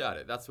negotiate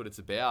it. That's what it's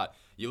about.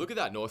 You look at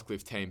that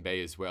Northcliffe Team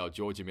B as well,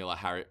 Georgia Miller,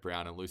 Harriet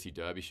Brown and Lucy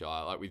Derbyshire.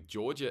 Like, with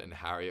Georgia and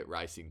Harriet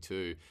racing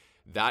too,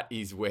 that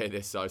is where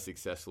they're so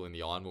successful in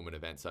the Ironwoman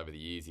events over the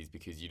years, is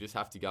because you just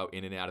have to go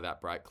in and out of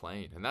that break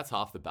clean. And that's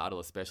half the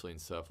battle, especially in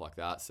surf like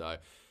that. So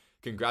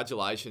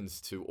congratulations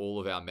to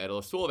all of our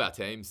medalists, to all of our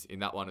teams in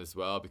that one as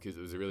well, because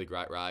it was a really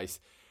great race.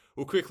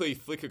 We'll quickly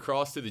flick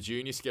across to the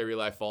junior ski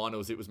relay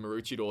finals. It was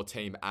Maroochydore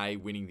Team A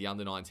winning the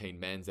under-19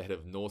 men's ahead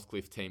of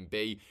Northcliffe Team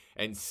B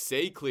and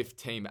Seacliff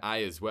Team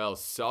A as well.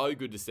 So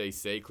good to see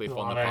Seacliff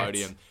on the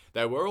podium.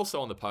 They were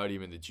also on the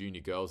podium in the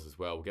junior girls as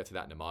well. We'll get to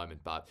that in a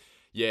moment, but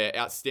yeah,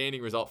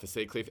 outstanding result for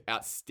Seacliff.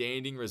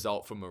 Outstanding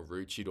result for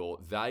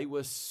Maroochydore. They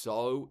were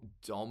so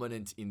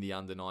dominant in the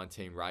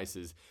under-19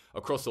 races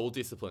across all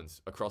disciplines,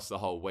 across the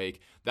whole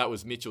week. That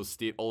was Mitchell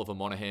Stitt, Oliver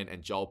Monaghan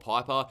and Joel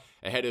Piper.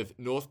 Ahead of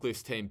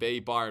Northcliffe's Team B,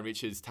 Byron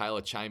Richards,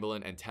 Taylor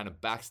Chamberlain and Tanner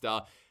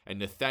Baxter. And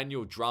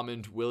Nathaniel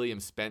Drummond, William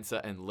Spencer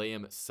and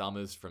Liam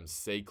Summers from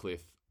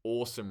Seacliff.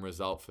 Awesome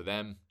result for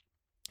them.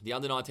 The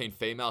under-19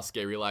 female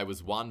ski relay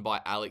was won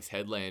by Alex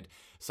Headland,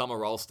 Summer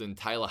Ralston,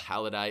 Taylor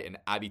Halliday and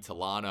Abby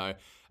Talano,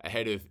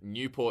 ahead of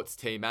Newport's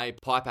Team A,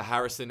 Piper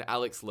Harrison,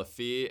 Alex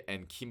Lafere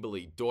and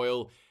Kimberly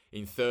Doyle.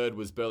 In third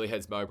was Burleigh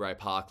Heads Mowbray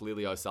Park,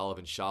 Lily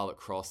O'Sullivan, Charlotte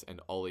Cross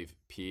and Olive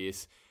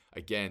Pearce.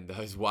 Again,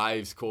 those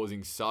waves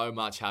causing so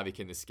much havoc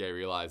in the ski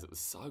relays. It was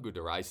so good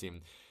to race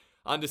him.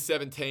 Under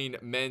 17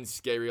 men's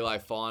ski relay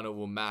final.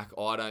 Well, Mac,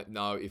 I don't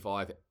know if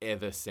I've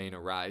ever seen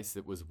a race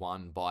that was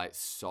won by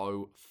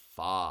so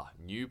far.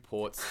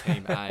 Newport's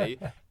Team A,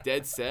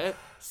 dead set,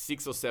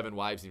 6 or 7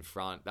 waves in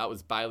front. That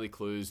was Bailey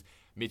Clues,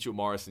 Mitchell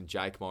Morris and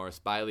Jake Morris.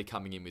 Bailey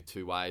coming in with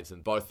 2 waves,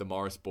 and both the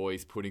Morris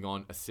boys putting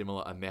on a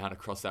similar amount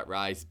across that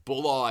race.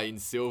 Bulleye in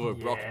silver,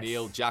 yes. Brock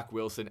Neal, Jack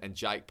Wilson and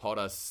Jake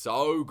Potter.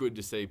 So good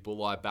to see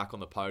Bulleye back on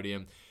the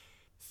podium.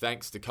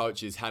 Thanks to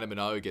coaches Hannah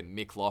Minogue and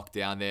Mick Locke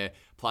down there,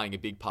 playing a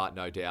big part,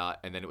 no doubt.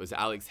 And then it was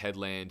Alex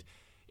Headland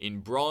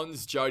in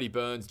bronze, Jody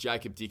Burns,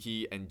 Jacob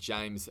Dickey and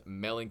James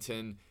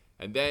Mellington.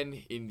 And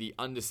then in the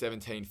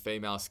under-17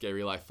 female ski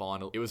relay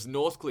final, it was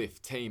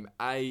Northcliffe Team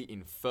A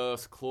in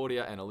first,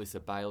 Claudia and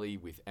Alyssa Bailey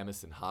with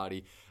Emerson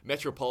Hardy.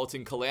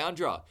 Metropolitan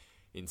Caloundra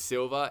in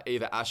silver,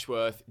 Eva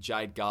Ashworth,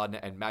 Jade Gardner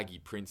and Maggie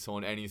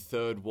Princehorn. And in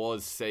third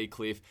was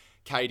Seacliff,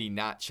 Katie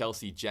Nat,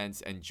 Chelsea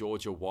Gents, and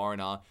Georgia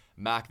Warriner.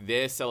 Mac,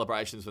 their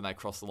celebrations when they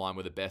crossed the line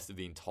were the best of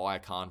the entire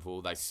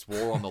carnival. They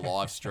swore on the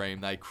live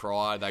stream. They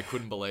cried. They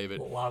couldn't believe it.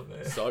 Love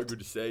it. So good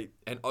to see.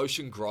 And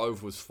Ocean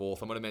Grove was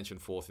fourth. I'm going to mention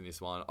fourth in this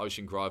one.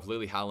 Ocean Grove,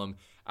 Lily Hallam,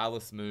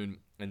 Alice Moon,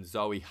 and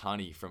Zoe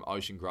Honey from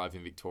Ocean Grove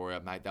in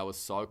Victoria. Mate, that was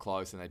so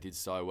close and they did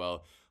so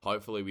well.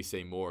 Hopefully we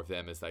see more of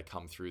them as they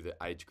come through the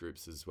age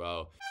groups as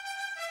well.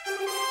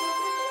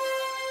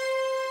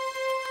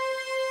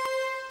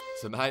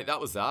 So, mate, that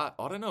was that.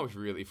 I don't know if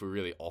we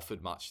really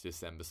offered much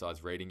this then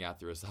besides reading out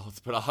the results,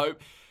 but I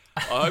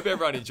hope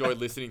everyone enjoyed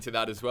listening to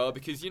that as well,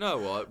 because you know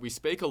what? We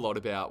speak a lot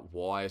about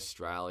why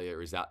Australia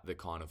is at the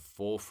kind of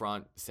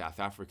forefront. South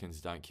Africans,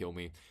 don't kill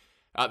me,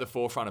 at the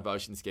forefront of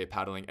ocean ski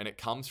paddling, and it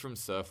comes from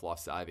surf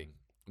lifesaving.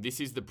 This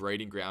is the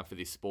breeding ground for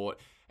this sport,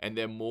 and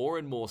there are more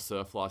and more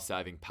surf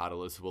lifesaving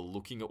paddlers who are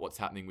looking at what's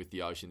happening with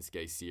the Ocean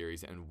Ski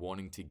Series and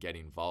wanting to get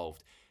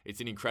involved. It's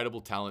an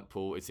incredible talent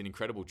pool. It's an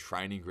incredible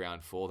training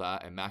ground for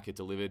that, and Macca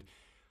delivered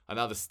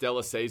another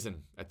stellar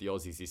season at the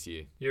Aussies this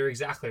year. You're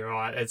exactly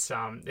right.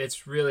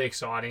 It's really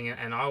exciting,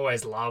 and I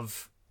always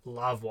love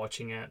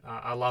watching it.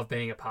 I love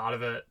being a part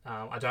of it.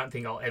 I don't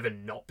think I'll ever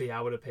not be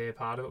able to be a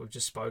part of it. We've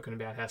just spoken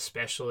about how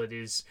special it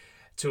is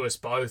to us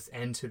both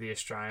and to the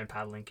Australian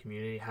paddling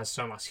community. It has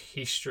so much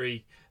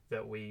history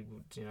that we,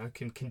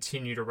 can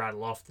continue to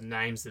rattle off the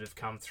names that have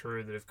come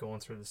through, that have gone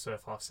through the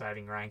surf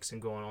lifesaving ranks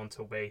and gone on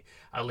to be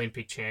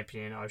Olympic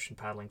champion, ocean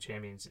paddling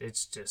champions.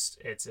 It's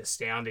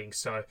astounding.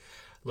 So,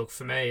 look,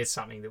 for me, it's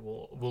something that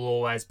will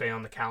always be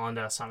on the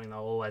calendar, something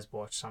I'll always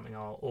watch, something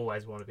I'll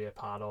always want to be a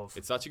part of.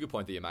 It's such a good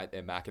point that you made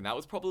there, Mac, and that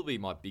was probably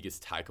my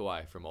biggest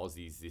takeaway from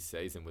Aussies this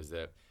season was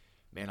that,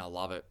 man, I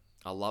love it.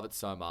 I love it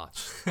so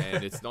much.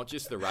 And it's not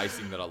just the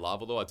racing that I love,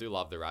 although I do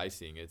love the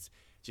racing. It's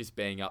just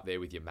being up there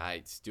with your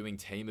mates, doing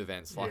team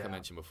events, like I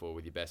mentioned before,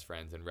 with your best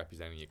friends and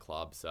representing your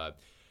club. So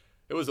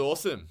it was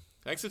awesome.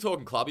 Thanks for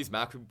talking clubbies,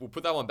 Mac. We'll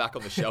put that one back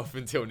on the shelf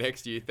until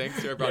next year. Thanks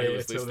to everybody who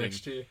was listening.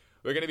 Next year.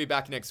 We're going to be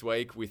back next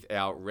week with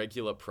our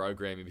regular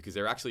programming because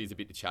there actually is a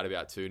bit to chat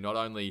about too. Not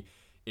only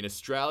in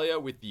Australia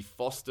with the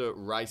Foster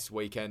race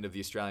weekend of the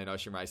Australian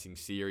Ocean Racing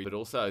Series, but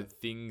also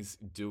things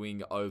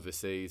doing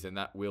overseas. And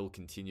that will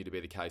continue to be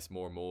the case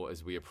more and more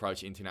as we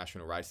approach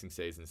international racing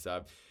season.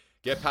 So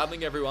get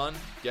paddling, everyone.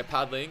 Get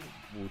paddling.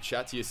 We'll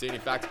chat to you soon.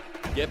 In fact,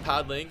 get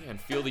paddling and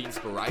feel the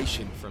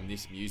inspiration from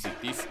this music.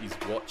 This is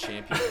what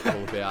champions are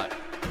all about.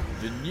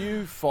 The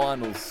new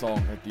final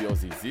song at the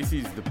Aussies. This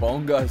is the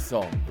bongo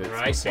song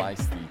that's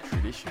replaced the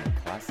traditional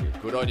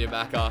classic. Good on you,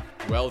 Macca.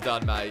 Well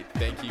done, mate.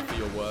 Thank you for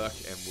your work,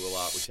 and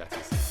we'll chat to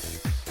you soon.